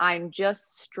 And I'm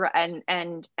just,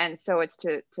 and so it's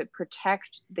to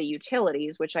protect the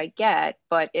utilities, which I get,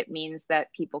 but it means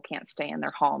that people can't stay in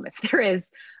their home if there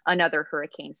is another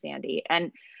Hurricane Sandy.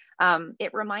 And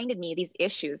it reminded me, these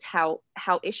issues, how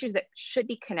issues that should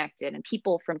be connected and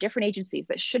people from different agencies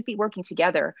that should be working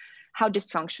together, how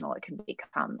dysfunctional it can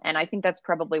become. And I think that's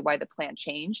probably why the plan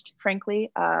changed,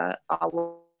 frankly,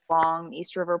 along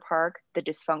East River Park, the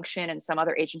dysfunction, and some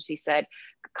other agency said,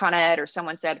 Con Ed or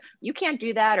someone said, you can't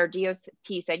do that, or DOT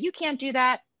said, you can't do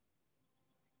that.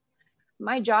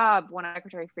 My job when I was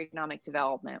Secretary for Economic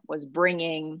Development was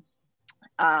bringing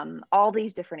all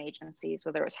these different agencies,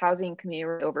 whether it was Housing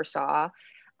Community oversaw,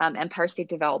 Empire State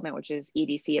Development, which is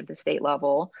EDC at the state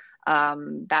level,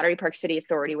 Battery Park City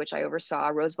Authority, which I oversaw,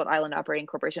 Roosevelt Island Operating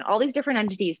Corporation, all these different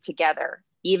entities together,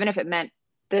 even if it meant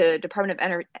the Department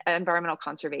of Environmental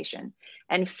Conservation,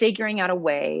 and figuring out a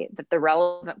way that the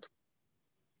relevant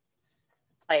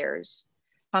players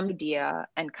come to idea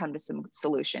and come to some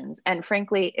solutions. And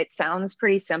frankly, it sounds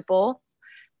pretty simple.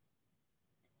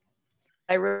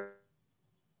 I really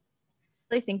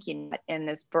think in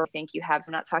this borough, I think you have,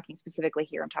 I'm not talking specifically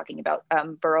here, I'm talking about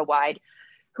borough-wide,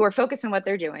 who are focused on what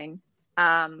they're doing.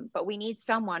 But we need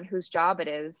someone whose job it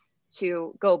is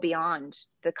to go beyond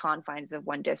the confines of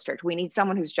one district. We need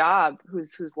someone whose job,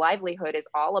 whose livelihood is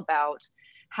all about,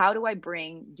 how do I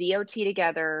bring DOT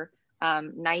together,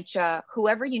 NYCHA,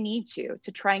 whoever you need to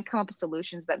try and come up with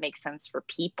solutions that make sense for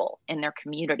people in their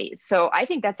communities. So I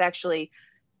think that's actually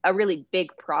a really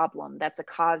big problem that's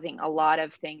causing a lot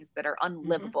of things that are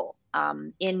unlivable,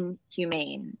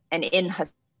 inhumane, and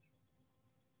inhospitable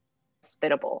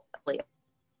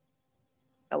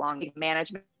along the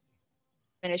management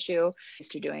issue.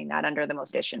 Used to doing that under the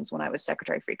most conditions when I was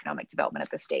Secretary for Economic Development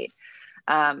at the state.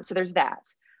 So there's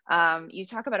that. You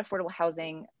talk about affordable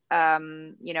housing,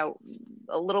 you know,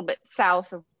 a little bit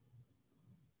south of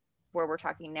where we're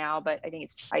talking now, but I think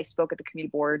I spoke at the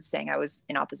community board saying I was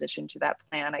in opposition to that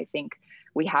plan. I think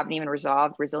we haven't even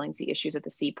resolved resiliency issues at the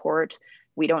seaport.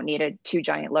 We don't need 2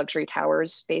 giant luxury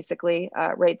towers, basically,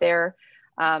 right there.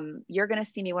 You're going to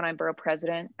see me when I'm borough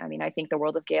president. I mean, I think the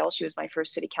world of Gail. She was my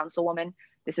first city councilwoman.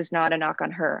 This is not a knock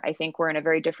on her. I think we're in a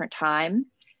very different time,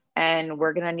 and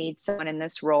we're going to need someone in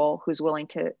this role who's willing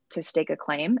to stake a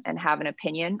claim and have an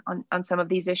opinion on some of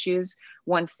these issues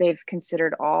once they've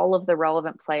considered all of the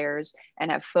relevant players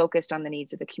and have focused on the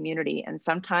needs of the community. And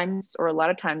sometimes, or a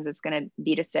lot of times, it's going to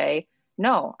be to say,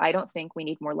 no, I don't think we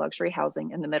need more luxury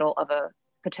housing in the middle of a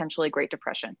potentially Great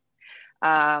Depression.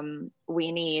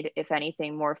 We need, if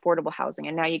anything, more affordable housing.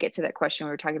 And now you get to that question,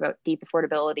 we were talking about deep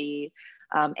affordability,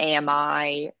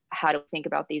 AMI, how to think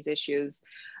about these issues.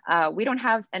 We don't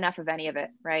have enough of any of it,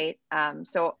 right?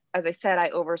 So as I said, I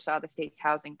oversaw the state's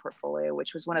housing portfolio,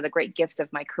 which was one of the great gifts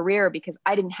of my career, because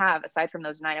I didn't have, aside from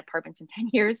those 9 apartments in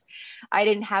 10 years, I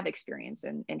didn't have experience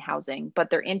in housing, but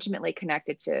they're intimately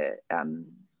connected to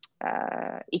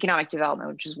economic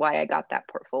development, which is why I got that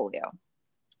portfolio.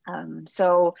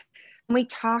 So when we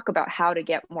talk about how to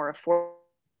get more affordable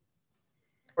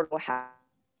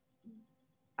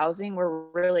housing, we're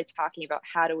really talking about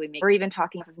how do we make, we're even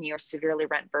talking of New York severely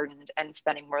rent burdened and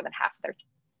spending more than half of their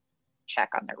check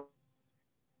on their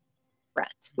rent,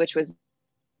 which was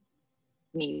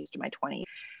me used in my 20s.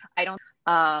 I don't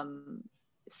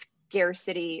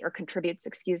scarcity or contributes,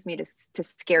 excuse me, to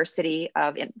scarcity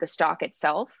of the stock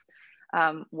itself.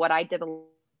 What I did a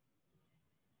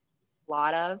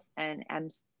lot of and am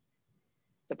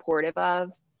supportive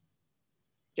of,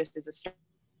 just as a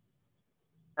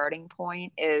starting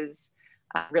point, is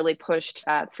really pushed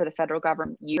for the federal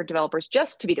government, for developers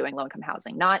just to be doing low-income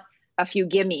housing, not a few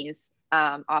gimmies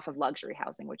off of luxury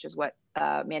housing, which is what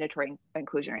mandatory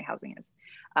inclusionary housing is.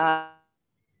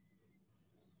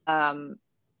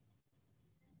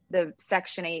 The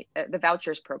Section 8, the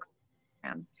vouchers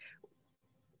program,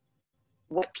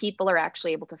 what people are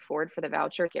actually able to afford for the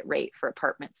voucher get rate for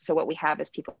apartments. So what we have is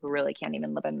people who really can't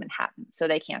even live in Manhattan, so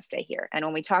they can't stay here. And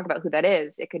when we talk about who that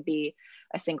is, it could be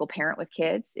a single parent with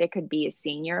kids. It could be a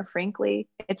senior, frankly.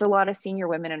 It's a lot of senior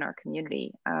women in our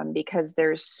community because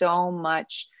there's so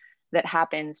much that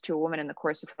happens to a woman in the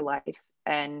course of her life.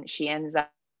 And she ends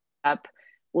up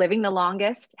living the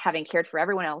longest, having cared for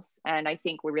everyone else. And I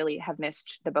think we really have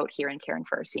missed the boat here in caring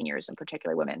for our seniors, and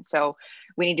particularly women. So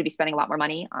we need to be spending a lot more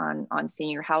money on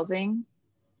senior housing.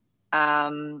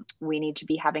 We need to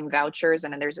be having vouchers,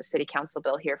 and then there's a city council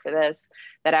bill here for this,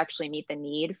 that actually meet the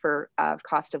need for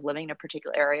cost of living in a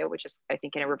particular area, which is, I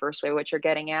think, in a reverse way what you're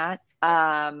getting at.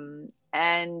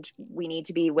 And we need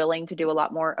to be willing to do a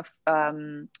lot more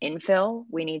infill.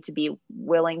 We need to be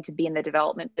willing to be in the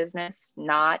development business,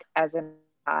 not as an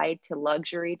guide to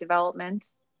luxury development.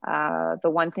 The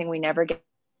one thing we never get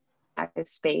back is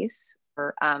space.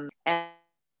 And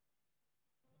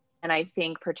I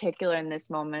think particularly in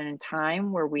this moment in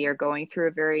time where we are going through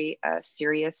a very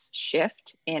serious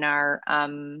shift in our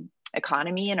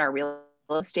economy and our real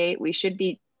estate, we should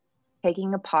be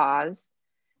taking a pause,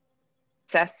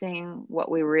 assessing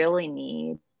what we really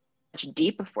need, how much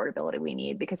deep affordability we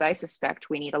need, because I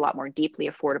suspect we need a lot more deeply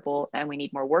affordable, and we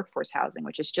need more workforce housing,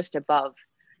 which is just above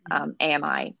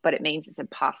AMI, but it means it's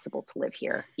impossible to live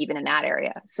here, even in that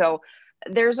area. So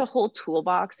there's a whole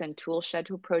toolbox and tool shed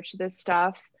to approach this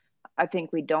stuff. I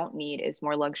think we don't need is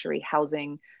more luxury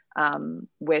housing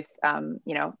with,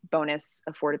 bonus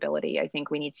affordability. I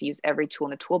think we need to use every tool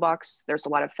in the toolbox. There's a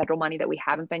lot of federal money that we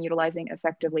haven't been utilizing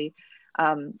effectively.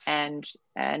 And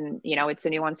it's a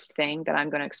nuanced thing that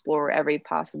I'm going to explore every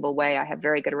possible way. I have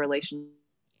very good relationships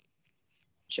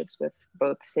with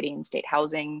both city and state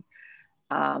housing.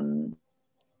 And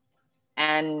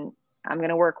I'm going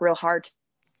to work real hard to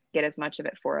get as much of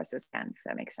it for us as can, if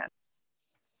that makes sense.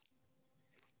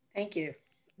 Thank you.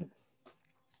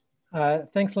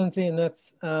 Thanks, Lindsey. And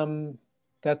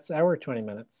that's our 20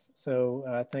 minutes.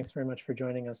 So thanks very much for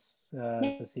joining us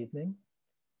this evening.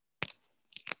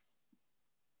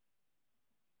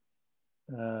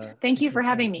 Thank you for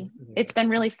having me. It's been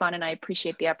really fun, and I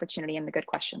appreciate the opportunity and the good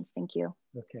questions. Thank you.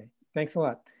 Okay, thanks a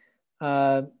lot.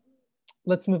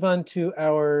 Let's move on to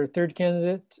our third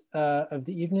candidate of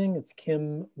the evening. It's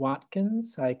Kim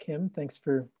Watkins. Hi, Kim. Thanks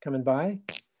for coming by.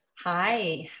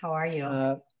 Hi, how are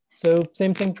you? So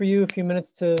same thing for you, a few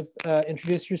minutes to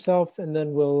introduce yourself, and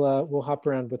then we'll hop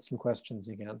around with some questions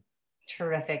again.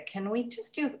 Terrific. Can we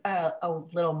just do a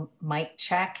little mic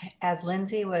check? As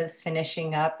Lindsey was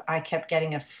finishing up, I kept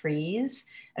getting a freeze.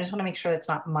 I just want to make sure it's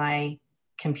not my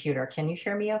computer. Can you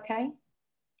hear me okay?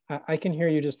 I can hear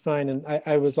you just fine. And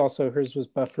I was also, hers was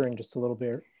buffering just a little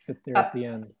bit there at the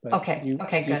end. But okay,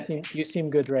 good. You seem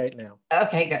good right now.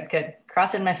 Okay, good.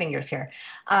 Crossing my fingers here.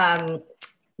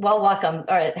 Well, welcome,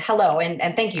 hello,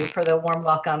 and thank you for the warm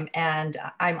welcome. And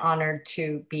I'm honored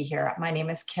to be here. My name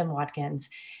is Kim Watkins,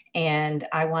 and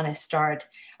I want to start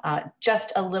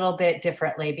just a little bit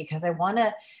differently because I want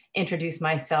to introduce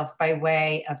myself by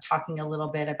way of talking a little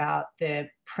bit about the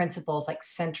principles, like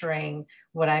centering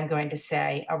what I'm going to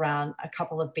say around a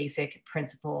couple of basic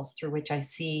principles through which I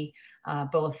see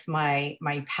both my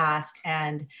past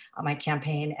and my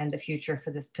campaign and the future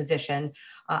for this position.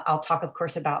 I'll talk, of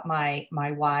course, about my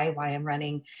why I'm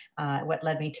running, what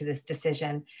led me to this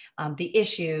decision, the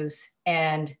issues,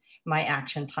 and my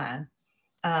action plan.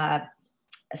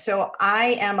 So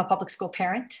I am a public school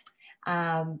parent.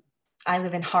 I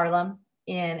live in Harlem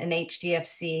in an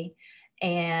HDFC,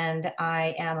 and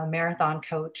I am a marathon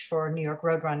coach for New York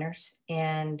Roadrunners,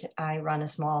 and I run a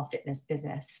small fitness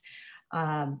business,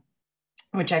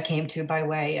 which I came to by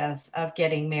way of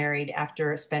getting married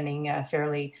after spending a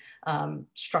fairly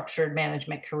structured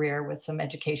management career with some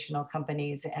educational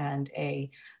companies and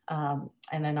a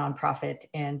nonprofit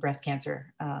in breast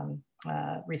cancer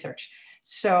research.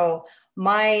 So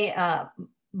my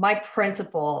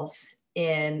principles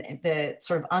in the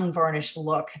sort of unvarnished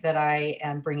look that I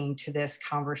am bringing to this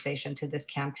conversation, to this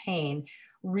campaign,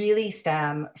 really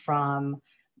stem from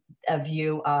a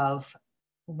view of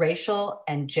racial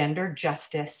and gender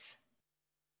justice,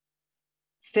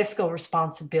 fiscal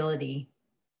responsibility,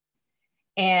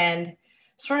 and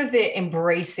sort of the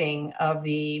embracing of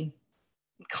the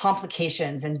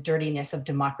complications and dirtiness of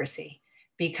democracy.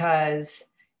 Because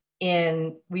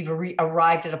we've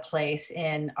arrived at a place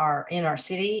in our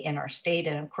city, in our state,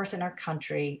 and of course in our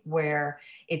country, where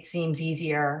it seems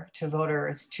easier to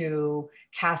voters to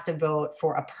cast a vote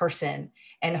for a person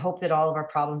and hope that all of our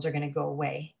problems are going to go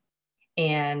away.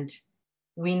 And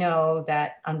we know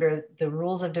that under the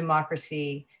rules of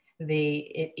democracy,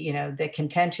 the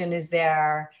contention is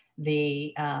there,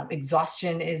 the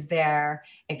exhaustion is there.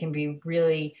 It can be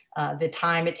really, the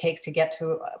time it takes to get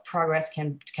to progress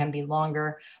can be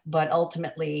longer, but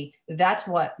ultimately that's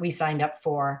what we signed up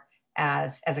for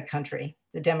as a country,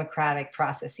 the democratic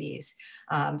processes.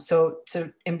 So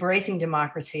embracing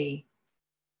democracy,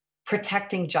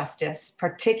 protecting justice,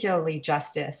 particularly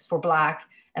justice for Black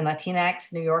and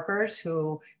Latinx New Yorkers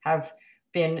who have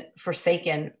been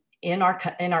forsaken in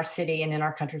our city and in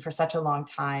our country for such a long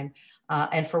time,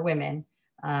 and for women.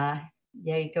 Yeah,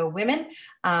 you go women.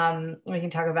 We can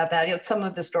talk about that. Some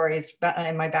of the stories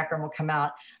in my background will come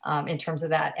out in terms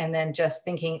of that. And then just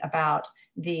thinking about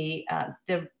the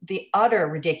utter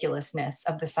ridiculousness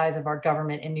of the size of our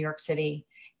government in New York City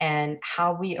and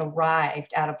how we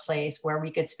arrived at a place where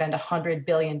we could spend $100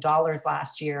 billion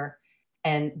last year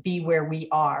and be where we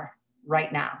are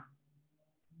right now.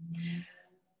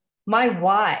 My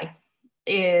why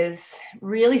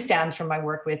really stems from my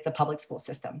work with the public school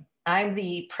system. I'm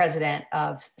the president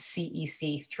of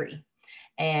CEC3,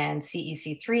 and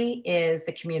CEC3 is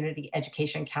the Community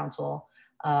Education Council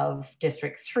of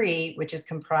District 3, which is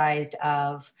comprised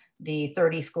of the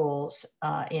 30 schools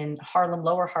in Harlem,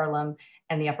 Lower Harlem,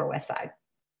 and the Upper West Side.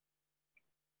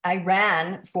 I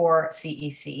ran for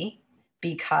CEC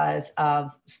because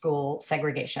of school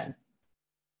segregation.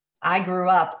 I grew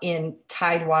up in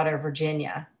Tidewater,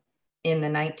 Virginia in the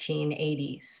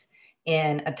 1980s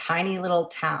in a tiny little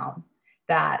town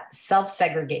that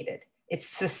self-segregated. It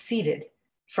seceded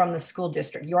from the school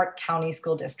district, York County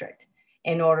School District,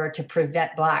 in order to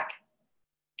prevent Black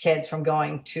kids from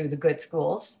going to the good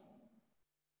schools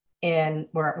in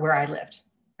where I lived,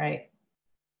 right?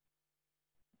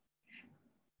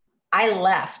 I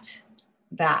left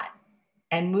that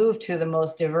and moved to the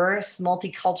most diverse,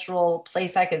 multicultural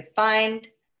place I could find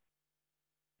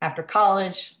after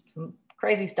college, some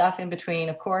crazy stuff in between,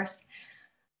 of course.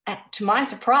 And to my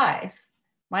surprise,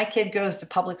 my kid goes to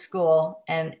public school,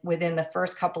 and within the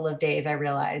first couple of days, I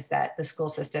realized that the school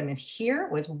system in here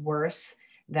was worse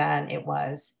than it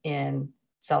was in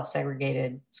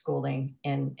self-segregated schooling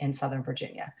in Southern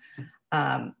Virginia.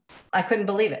 I couldn't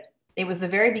believe it. It was the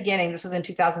very beginning, this was in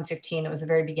 2015, it was the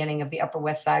very beginning of the Upper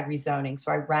West Side rezoning.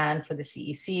 So I ran for the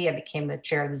CEC, I became the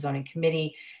chair of the zoning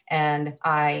committee, and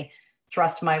I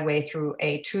thrust my way through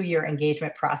a 2-year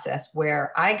engagement process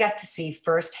where I got to see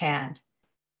firsthand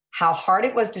how hard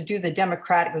it was to do the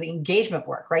the engagement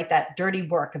work, right? That dirty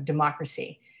work of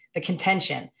democracy, the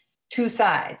contention, two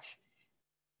sides.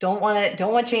 Don't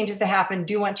want changes to happen,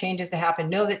 do want changes to happen,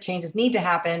 know that changes need to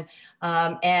happen.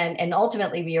 And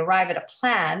ultimately we arrive at a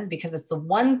plan, because it's the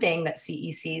one thing that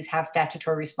CECs have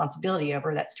statutory responsibility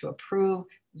over, that's to approve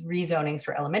rezonings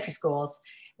for elementary schools.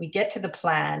 We get to the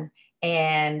plan,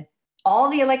 and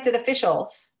all the elected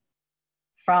officials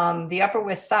from the Upper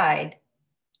West Side,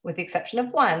 with the exception of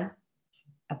one,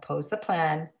 opposed the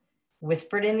plan,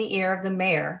 whispered in the ear of the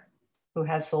mayor, who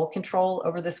has sole control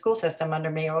over the school system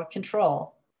under mayoral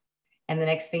control. And the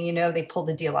next thing you know, they pulled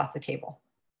the deal off the table.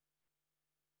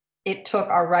 It took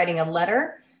our writing a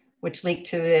letter, which leaked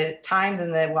to the Times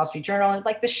and the Wall Street Journal,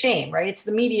 like the shame, right? It's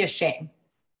the media's shame.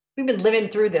 We've been living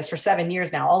through this for 7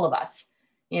 years now, all of us,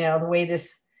 you know, the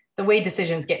way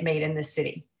decisions get made in this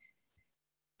city.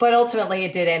 But ultimately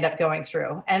it did end up going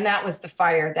through. And that was the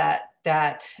fire that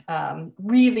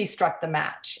really struck the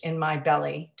match in my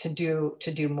belly to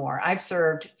do more. I've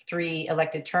served 3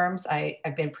 elected terms.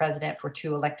 I've been president for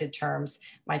 2 elected terms.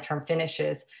 My term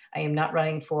finishes. I am not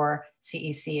running for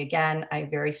CEC again. I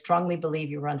very strongly believe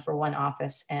you run for one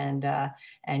office, and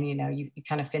you know, you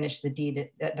kind of finish the deed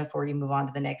before you move on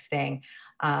to the next thing.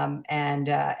 And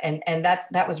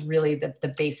that was really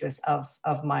the basis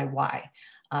of my why.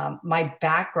 My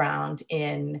background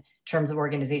in terms of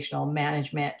organizational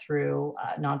management through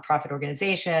nonprofit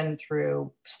organization,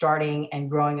 through starting and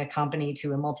growing a company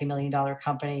to a multi-million-dollar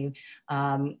company,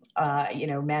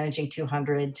 managing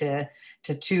 200 to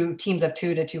two teams of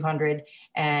 2 to 200,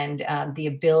 and the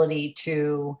ability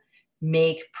to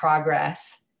make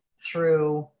progress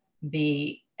through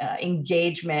the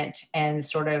engagement and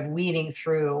sort of weeding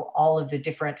through all of the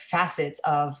different facets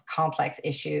of complex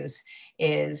issues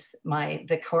is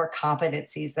the core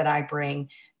competencies that I bring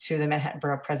to the Manhattan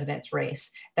Borough President's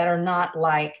race that are not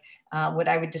like what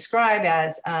I would describe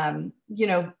as,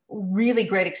 really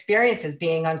great experiences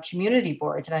being on community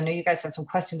boards. And I know you guys have some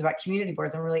questions about community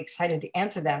boards. I'm really excited to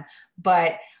answer them,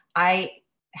 but I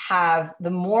have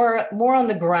the more on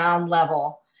the ground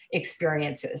level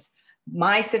experiences.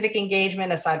 My civic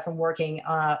engagement, aside from working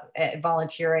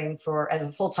volunteering as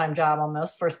a full-time job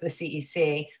almost for the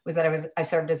CEC, was that I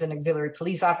served as an auxiliary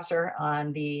police officer on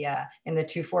in the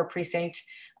 2-4 precinct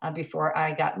before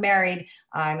I got married.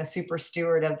 I'm a super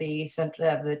steward of the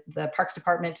Parks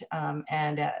Department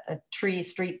and a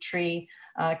street tree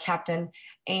captain,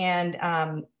 and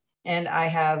I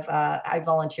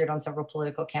volunteered on several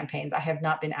political campaigns. I have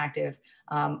not been active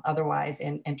otherwise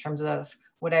in terms of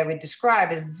what I would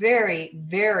describe as very,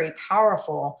 very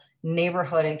powerful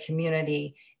neighborhood and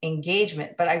community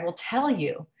engagement. But I will tell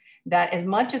you that as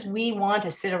much as we want to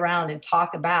sit around and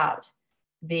talk about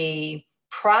the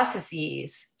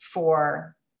processes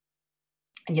for,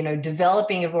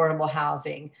 developing affordable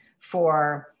housing,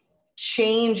 for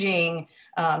changing,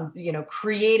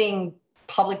 creating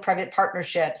public-private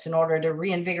partnerships in order to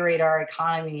reinvigorate our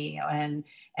economy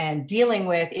and dealing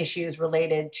with issues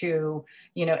related to,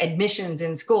 admissions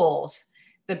in schools.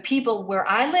 The people where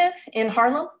I live in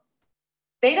Harlem,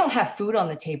 they don't have food on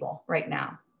the table right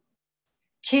now.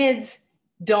 Kids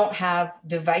don't have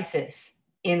devices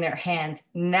in their hands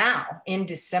now in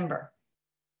December.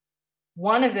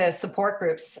 One of the support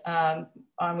groups on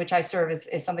which I serve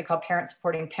is something called Parents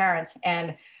Supporting Parents.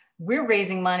 And we're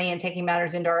raising money and taking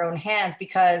matters into our own hands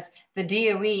because the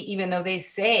DOE, even though they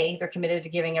say they're committed to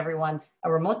giving everyone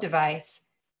a remote device,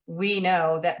 we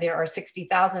know that there are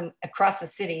 60,000 across the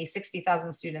city,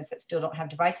 60,000 students that still don't have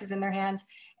devices in their hands.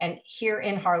 And here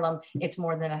in Harlem, it's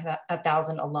more than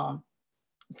 1,000 alone.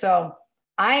 So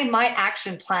my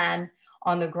action plan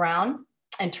on the ground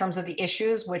in terms of the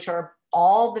issues, which are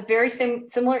all the very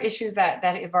similar issues that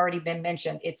have already been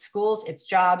mentioned. It's schools, it's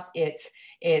jobs,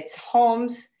 it's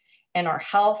homes, and our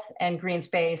health and green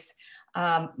space.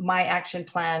 My action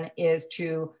plan is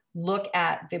to look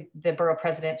at the borough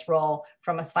president's role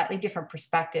from a slightly different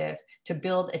perspective, to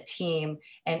build a team,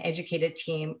 an educated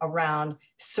team around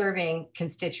serving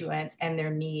constituents and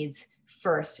their needs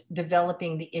first,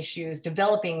 developing the issues,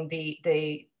 developing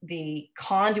the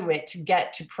conduit to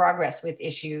get to progress with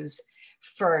issues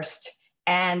first,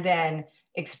 and then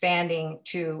expanding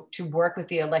to work with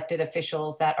the elected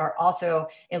officials that are also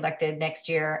elected next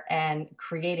year and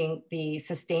creating the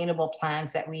sustainable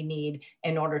plans that we need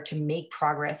in order to make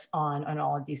progress on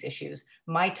all of these issues.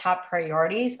 My top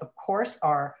priorities, of course,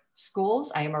 are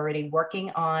schools. I am already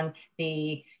working on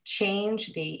the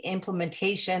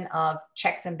implementation of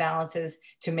checks and balances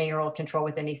to mayoral control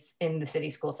in the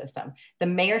city school system. The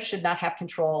mayor should not have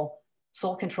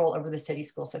sole control over the city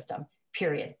school system,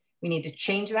 period. We need to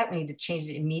change that. We need to change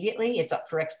it immediately. It's up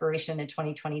for expiration in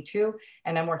 2022,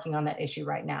 and I'm working on that issue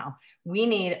right now. We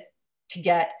need to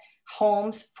get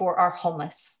homes for our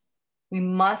homeless. We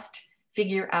must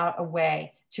figure out a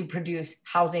way to produce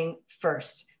housing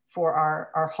first for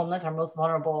our homeless, our most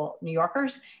vulnerable New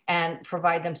Yorkers, and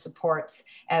provide them supports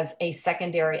as a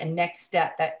secondary and next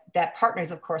step that partners,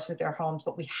 of course, with their homes,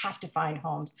 but we have to find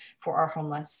homes for our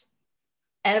homeless.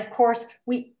 And of course,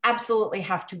 we absolutely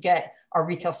have to get our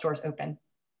retail stores open.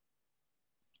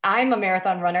 I'm a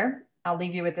marathon runner. I'll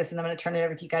leave you with this and I'm going to turn it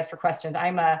over to you guys for questions.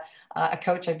 I'm a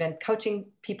coach. I've been coaching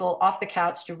people off the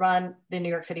couch to run the New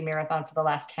York City Marathon for the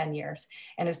last 10 years.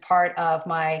 And as part of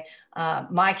my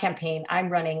campaign, I'm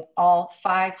running all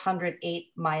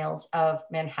 508 miles of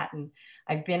Manhattan.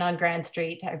 I've been on Grand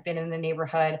Street. I've been in the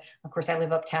neighborhood. Of course, I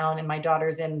live uptown and my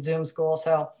daughter's in Zoom school.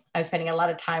 So I'm spending a lot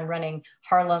of time running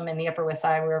Harlem and the Upper West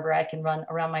Side, wherever I can run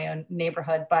around my own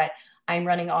neighborhood. But I'm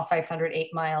running all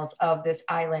 508 miles of this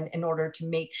island in order to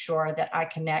make sure that I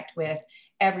connect with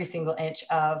every single inch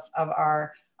of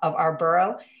our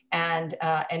borough, and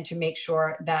to make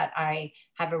sure that I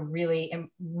have a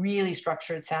really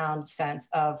structured, sound sense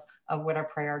of what our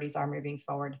priorities are moving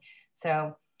forward.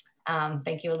 So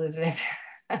thank you, Elizabeth.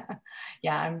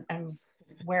 Yeah, I'm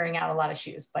wearing out a lot of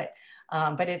shoes, but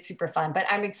it's super fun. But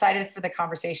I'm excited for the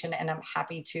conversation, and I'm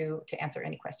happy to answer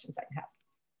any questions that you have.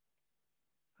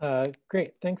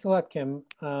 Great, thanks a lot, Kim.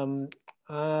 I'm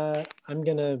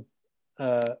gonna,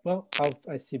 well,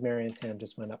 I see Marion's hand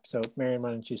just went up. So Marion, why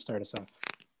don't you start us off?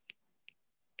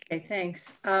 Okay,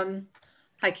 thanks.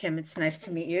 Hi, Kim, it's nice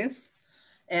to meet you.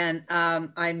 And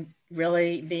I'm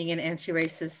really, being an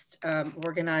anti-racist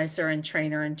organizer and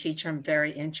trainer and teacher, I'm very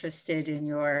interested in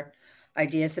your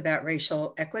ideas about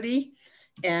racial equity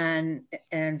and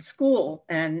school.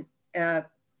 And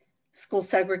school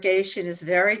segregation is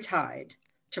very tied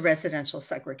to residential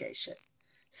segregation.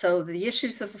 So the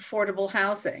issues of affordable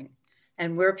housing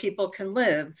and where people can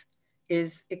live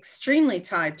is extremely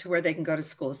tied to where they can go to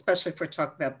school, especially if we're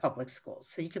talking about public schools.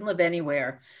 So you can live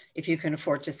anywhere if you can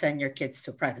afford to send your kids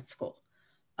to a private school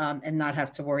and not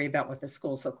have to worry about what the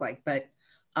schools look like. But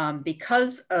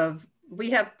because of,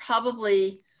 we have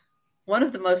probably one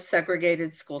of the most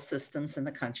segregated school systems in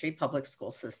the country, public school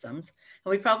systems,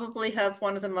 and we probably have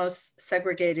one of the most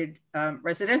segregated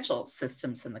residential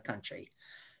systems in the country.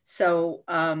 So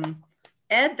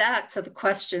add that to the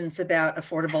questions about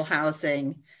affordable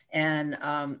housing and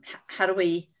how do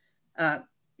we,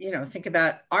 think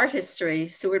about our history.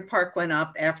 Seward Park went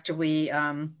up after we,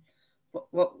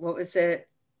 what was it?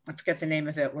 I forget the name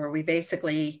of it, where we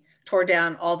basically tore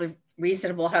down all the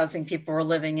reasonable housing people were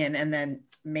living in and then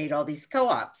made all these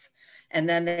co-ops. And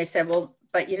then they said, well,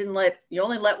 but you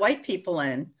only let white people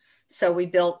in. So we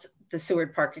built the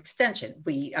Seward Park extension.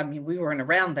 We weren't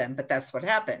around then, but that's what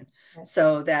happened. Right.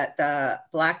 So that the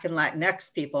Black and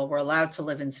Latinx people were allowed to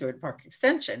live in Seward Park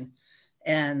extension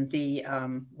and the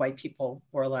white people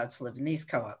were allowed to live in these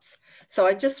co-ops. So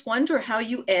I just wonder how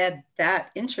you add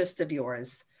that interest of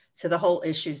yours to the whole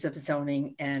issues of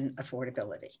zoning and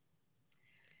affordability.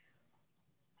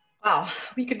 Wow,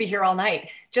 we could be here all night.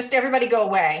 Just everybody go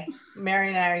away. Mary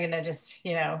and I are gonna just,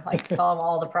 solve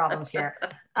all the problems here.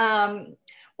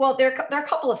 Well, there are a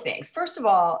couple of things. First of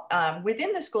all,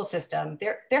 within the school system,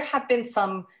 there have been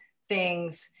some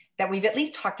things that we've at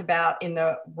least talked about in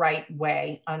the right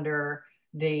way under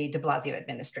the de Blasio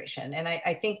administration. And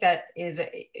I think that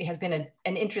it has been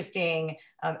an interesting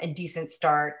and decent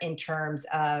start in terms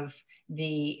of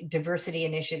the diversity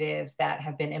initiatives that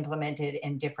have been implemented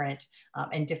in different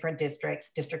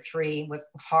districts. District 3 was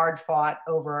hard fought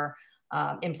over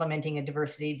implementing a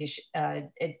diversity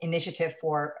initiative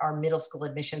for our middle school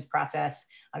admissions process.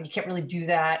 You can't really do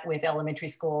that with elementary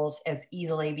schools as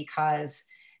easily because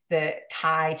the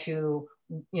tie to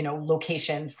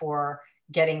location for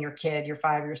getting your kid, your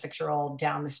 5 or 6 year old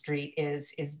down the street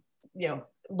is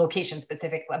location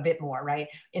specific a bit more, right?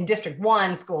 In District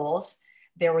 1 schools,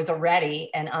 there was already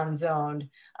an unzoned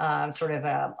sort of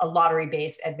a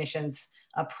lottery-based admissions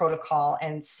protocol,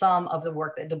 and some of the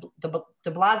work that the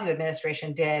de Blasio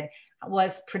administration did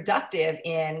was productive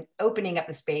in opening up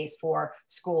the space for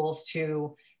schools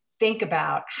to think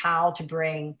about how to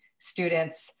bring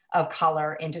students of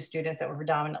color into students that were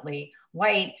predominantly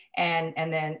white, and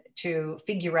then to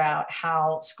figure out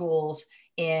how schools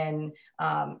in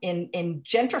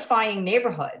gentrifying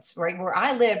neighborhoods, right? Where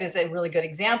I live is a really good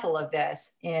example of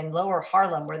this, in Lower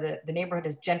Harlem, where the neighborhood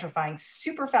is gentrifying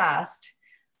super fast,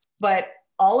 but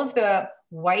all of the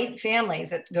white families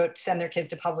that go send their kids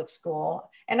to public school,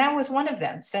 and I was one of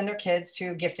them, send their kids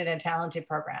to gifted and talented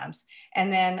programs.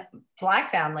 And then Black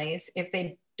families, if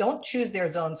they don't choose their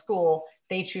zone school,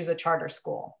 they choose a charter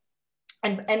school.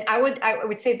 And I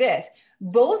would say this,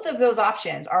 both of those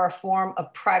options are a form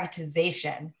of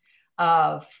privatization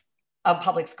of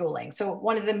public schooling. So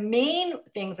one of the main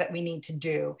things that we need to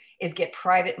do is get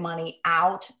private money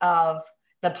out of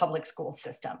the public school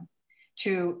system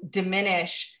to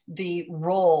diminish the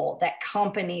role that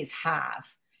companies have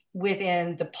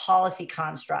within the policy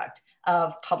construct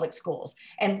of public schools.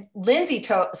 And Lindsey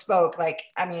spoke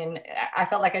I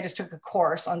felt like I just took a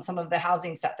course on some of the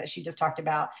housing stuff that she just talked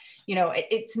about.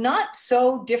 It's not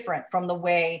so different from the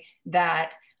way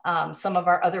that some of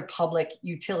our other public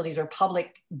utilities or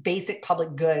basic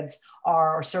public goods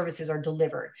or services are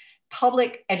delivered.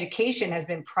 Public education has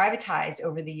been privatized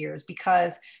over the years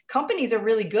because companies are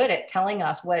really good at telling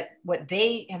us what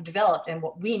they have developed and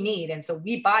what we need. And so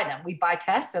we buy them. We buy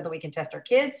tests so that we can test our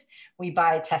kids. We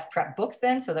buy test prep books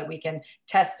then so that we can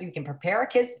prepare our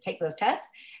kids to take those tests.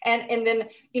 And then,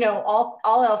 all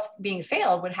else being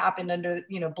failed, what happened under,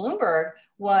 Bloomberg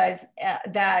was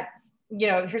that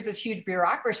here's this huge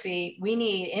bureaucracy. We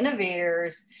need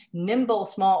innovators, nimble,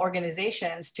 small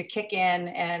organizations to kick in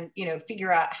and,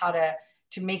 figure out how to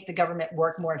make the government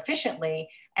work more efficiently.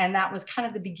 And that was kind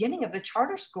of the beginning of the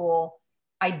charter school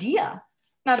idea.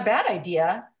 Not a bad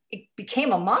idea. It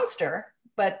became a monster,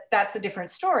 but that's a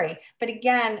different story. But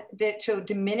again, to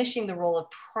diminishing the role of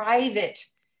private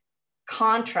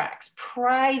contracts,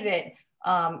 private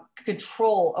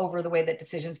control over the way that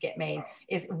decisions get made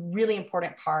is a really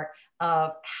important part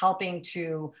of helping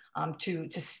to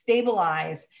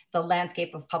stabilize the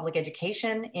landscape of public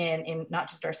education in not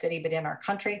just our city, but in our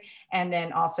country. And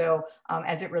then also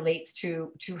as it relates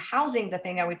to housing, the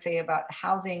thing I would say about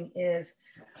housing is,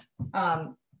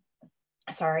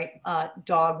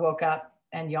 dog woke up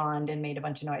and yawned and made a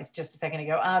bunch of noise just a second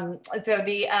ago. So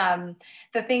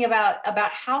the thing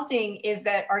about housing is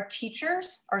that our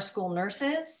teachers, our school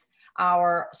nurses,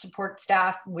 our support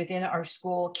staff within our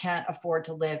school can't afford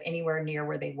to live anywhere near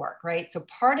where they work, right? So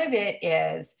part of it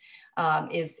is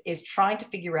trying to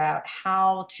figure out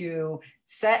how to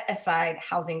set aside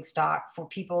housing stock for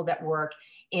people that work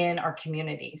in our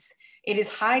communities. It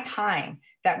is high time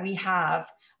that we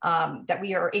have that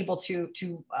we are able to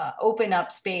open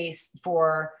up space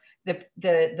for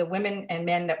the women and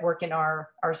men that work in our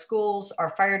schools, our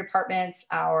fire departments,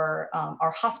 our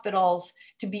hospitals,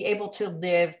 to be able to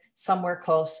live somewhere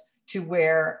close to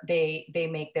where they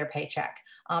make their paycheck.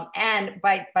 And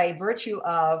by virtue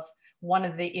of one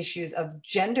of the issues of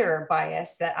gender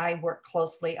bias that I work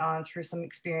closely on through some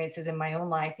experiences in my own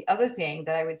life, the other thing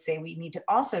that I would say we need to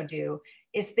also do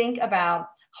is think about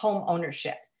home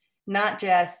ownership. Not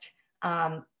just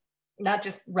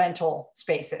rental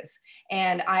spaces.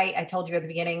 And I told you at the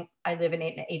beginning, I live in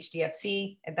an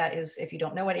HDFC. That is, if you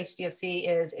don't know what HDFC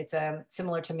is, it's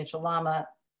similar to Mitchell-Lama.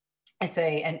 It's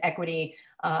an equity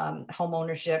home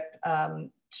ownership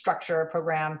structure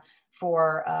program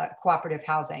for cooperative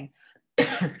housing.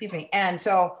 Excuse me. And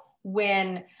so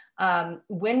when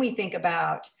we think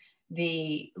about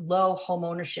the low home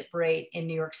ownership rate in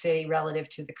New York City relative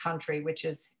to the country, which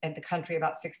is in the country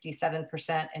about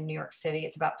 67%, in New York City,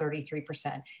 it's about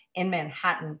 33%. In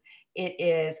Manhattan, it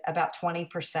is about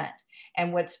 20%.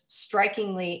 And what's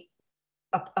strikingly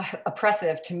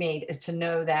oppressive to me is to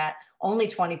know that only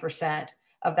 20%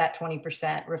 of that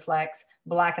 20% reflects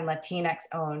Black and Latinx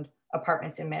owned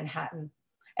apartments in Manhattan.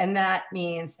 And that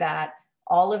means that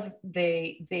all of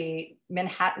the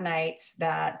Manhattanites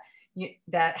that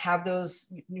have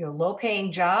those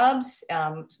low-paying jobs,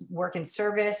 work in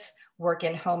service, work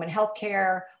in home and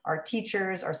healthcare, our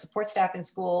teachers, our support staff in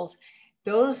schools,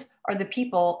 those are the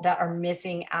people that are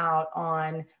missing out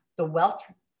on the wealth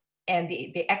and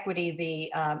the equity,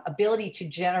 the ability to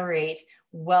generate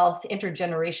wealth,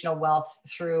 intergenerational wealth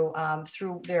through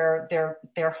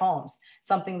their homes,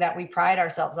 something that we pride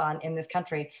ourselves on in this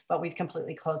country, but we've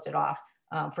completely closed it off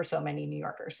for so many New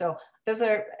Yorkers. So those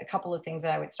are a couple of things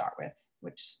that I would start with,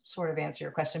 which sort of answer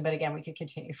your question. But again, we could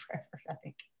continue forever, I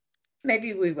think.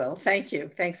 Maybe we will. Thank you.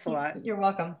 Thanks a lot. You're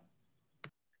welcome.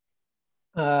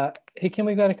 Hey, Kim,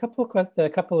 we've got a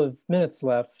couple of minutes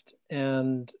left,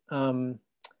 and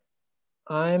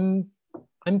I'm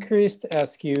curious to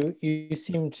ask you. You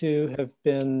seem to have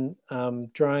been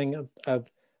drawing a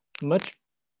much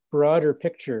broader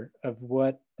picture of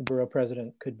what the borough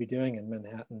president could be doing in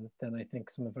Manhattan than I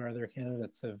think some of our other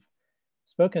candidates have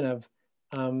spoken of.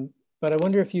 But I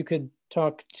wonder if you could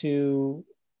talk to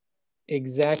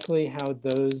exactly how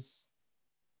those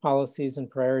policies and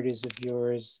priorities of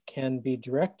yours can be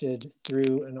directed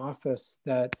through an office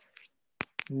that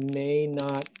may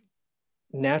not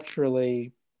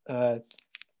naturally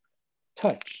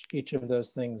touch each of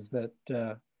those things that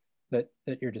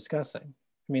you're discussing.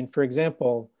 I mean, for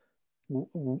example,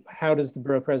 how does the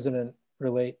borough president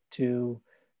relate to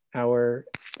our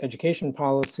education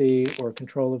policy or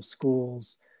control of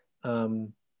schools? How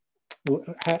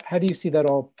do you see that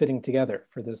all fitting together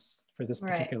for this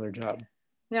particular job?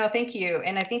 No, thank you.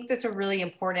 And I think that's a really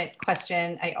important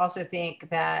question. I also think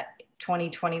that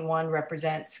 2021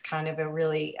 represents kind of a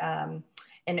really an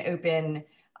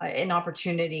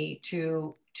opportunity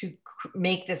to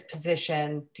make this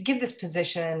position, to give this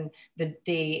position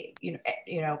the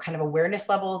kind of awareness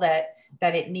level that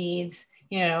it needs.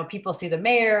 People see the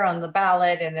mayor on the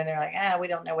ballot and then they're like, we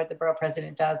don't know what the borough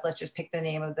president does. Let's just pick the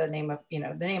name of the name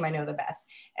I know the best.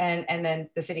 And then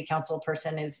the city council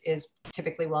person is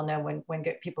typically well known when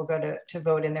people go to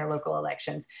vote in their local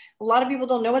elections. A lot of people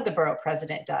don't know what the borough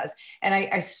president does. And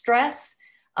I stress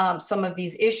some of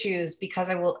these issues because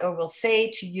I will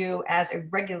say to you as a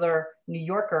regular New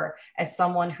Yorker, as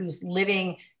someone who's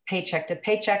living paycheck to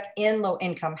paycheck in low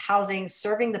income housing,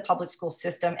 serving the public school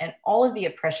system and all of the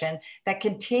oppression that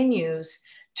continues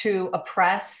to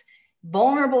oppress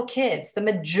vulnerable kids, the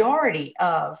majority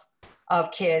of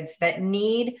kids that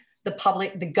need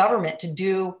the government to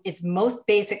do its most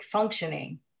basic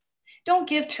functioning. Don't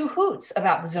give two hoots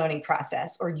about the zoning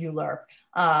process or ULURP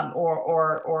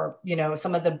or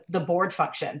some of the board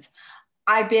functions.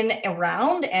 I've been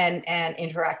around and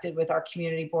interacted with our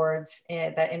community boards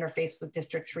that interface with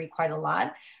District 3 quite a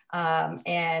lot.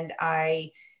 And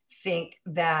I think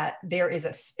that there is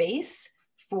a space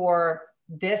for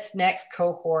this next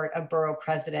cohort of borough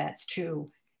presidents to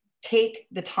take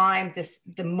the time,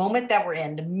 the moment that we're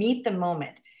in, to meet the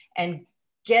moment and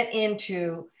get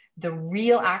into the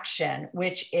real action,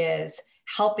 which is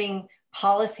helping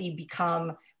policy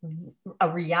become a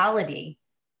reality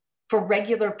for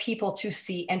regular people to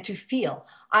see and to feel.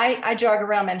 I jog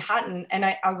around Manhattan and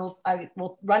I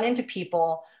will run into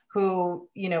people who,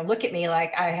 you know, look at me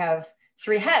like I have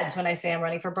 3 heads when I say I'm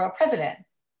running for borough president.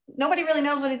 Nobody really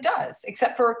knows what it does,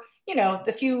 except for, you know,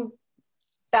 the few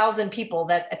thousand people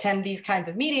that attend these kinds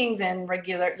of meetings and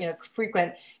regular, you know,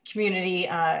 frequent community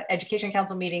education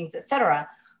council meetings, et cetera.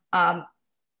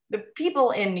 The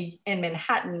people in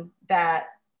Manhattan that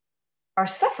are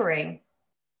suffering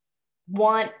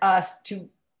want us to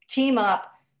team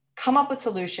up, come up with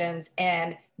solutions,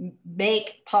 and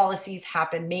make policies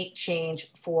happen, make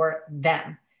change for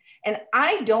them. And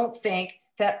I don't think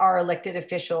that our elected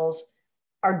officials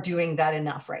are doing that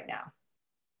enough right now.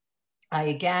 I,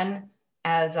 again,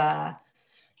 as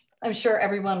I'm sure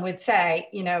everyone would say,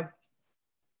 you know,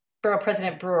 Borough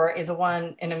President Brewer is a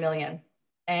 1 in a million.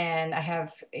 And I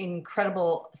have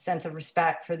incredible sense of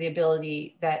respect for the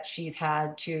ability that she's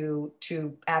had to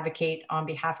advocate on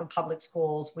behalf of public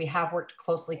schools. We have worked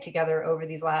closely together over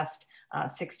these last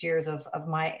 6 years of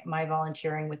my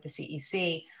volunteering with the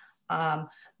CEC.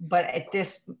 But at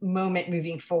this moment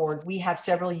moving forward, we have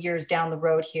several years down the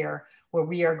road here where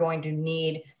we are going to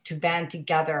need to band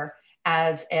together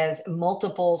as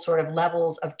multiple sort of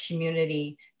levels of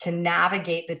community to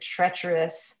navigate the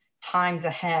treacherous times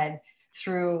ahead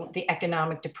through the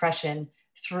economic depression,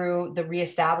 through the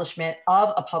reestablishment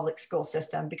of a public school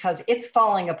system, because it's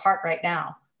falling apart right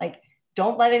now. Like,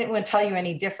 don't let anyone tell you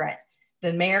any different.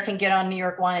 The mayor can get on New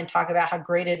York One and talk about how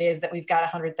great it is that we've got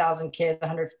 100,000 kids,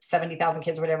 170,000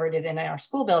 kids, whatever it is in our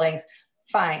school buildings,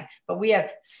 fine. But we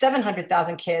have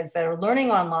 700,000 kids that are learning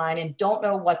online and don't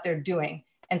know what they're doing,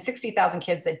 and 60,000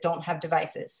 kids that don't have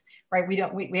devices, right?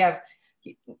 We have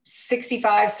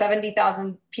 65,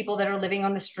 70,000 people that are living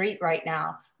on the street right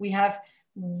now. We have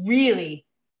really,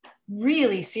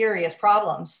 really serious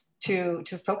problems to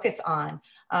focus on.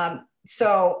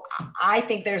 So I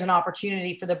think there's an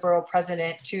opportunity for the borough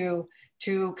president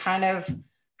to kind of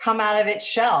come out of its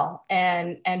shell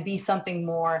and be something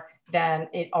more than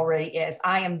it already is.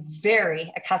 I am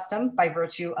very accustomed, by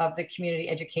virtue of the Community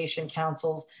Education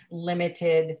Council's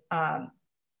limited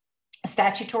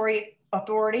statutory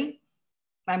authority.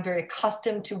 I'm very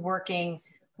accustomed to working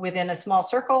within a small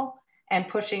circle and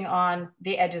pushing on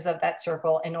the edges of that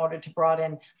circle in order to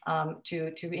broaden,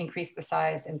 to increase the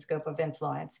size and scope of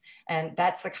influence. And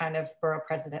that's the kind of borough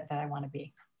president that I want to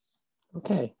be.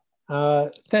 Okay,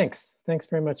 thanks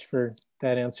very much for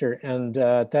that answer. And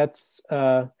that's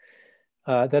the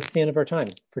end of our time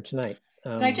for tonight.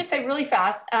 Can I just say really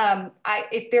fast,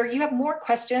 if you have more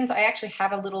questions, I actually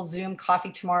have a little Zoom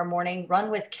coffee tomorrow morning.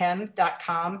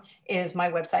 runwithkim.com is my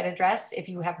website address. If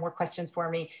you have more questions for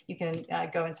me, you can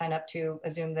go and sign up to a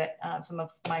Zoom that some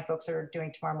of my folks are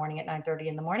doing tomorrow morning at 9:30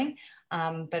 in the morning.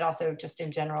 But also just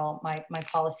in general, my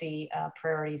policy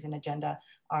priorities and agenda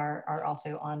are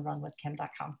also on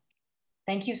runwithkim.com.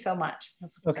 Thank you so much.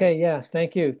 Okay, yeah,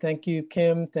 thank you. Thank you,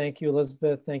 Kim. Thank you,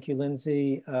 Elizabeth. Thank you,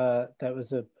 Lindsey. That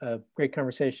was a great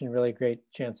conversation, really great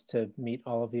chance to meet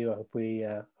all of you. I hope we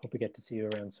get to see you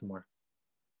around some more.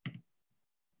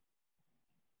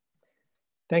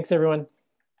 Thanks, everyone.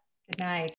 Good night.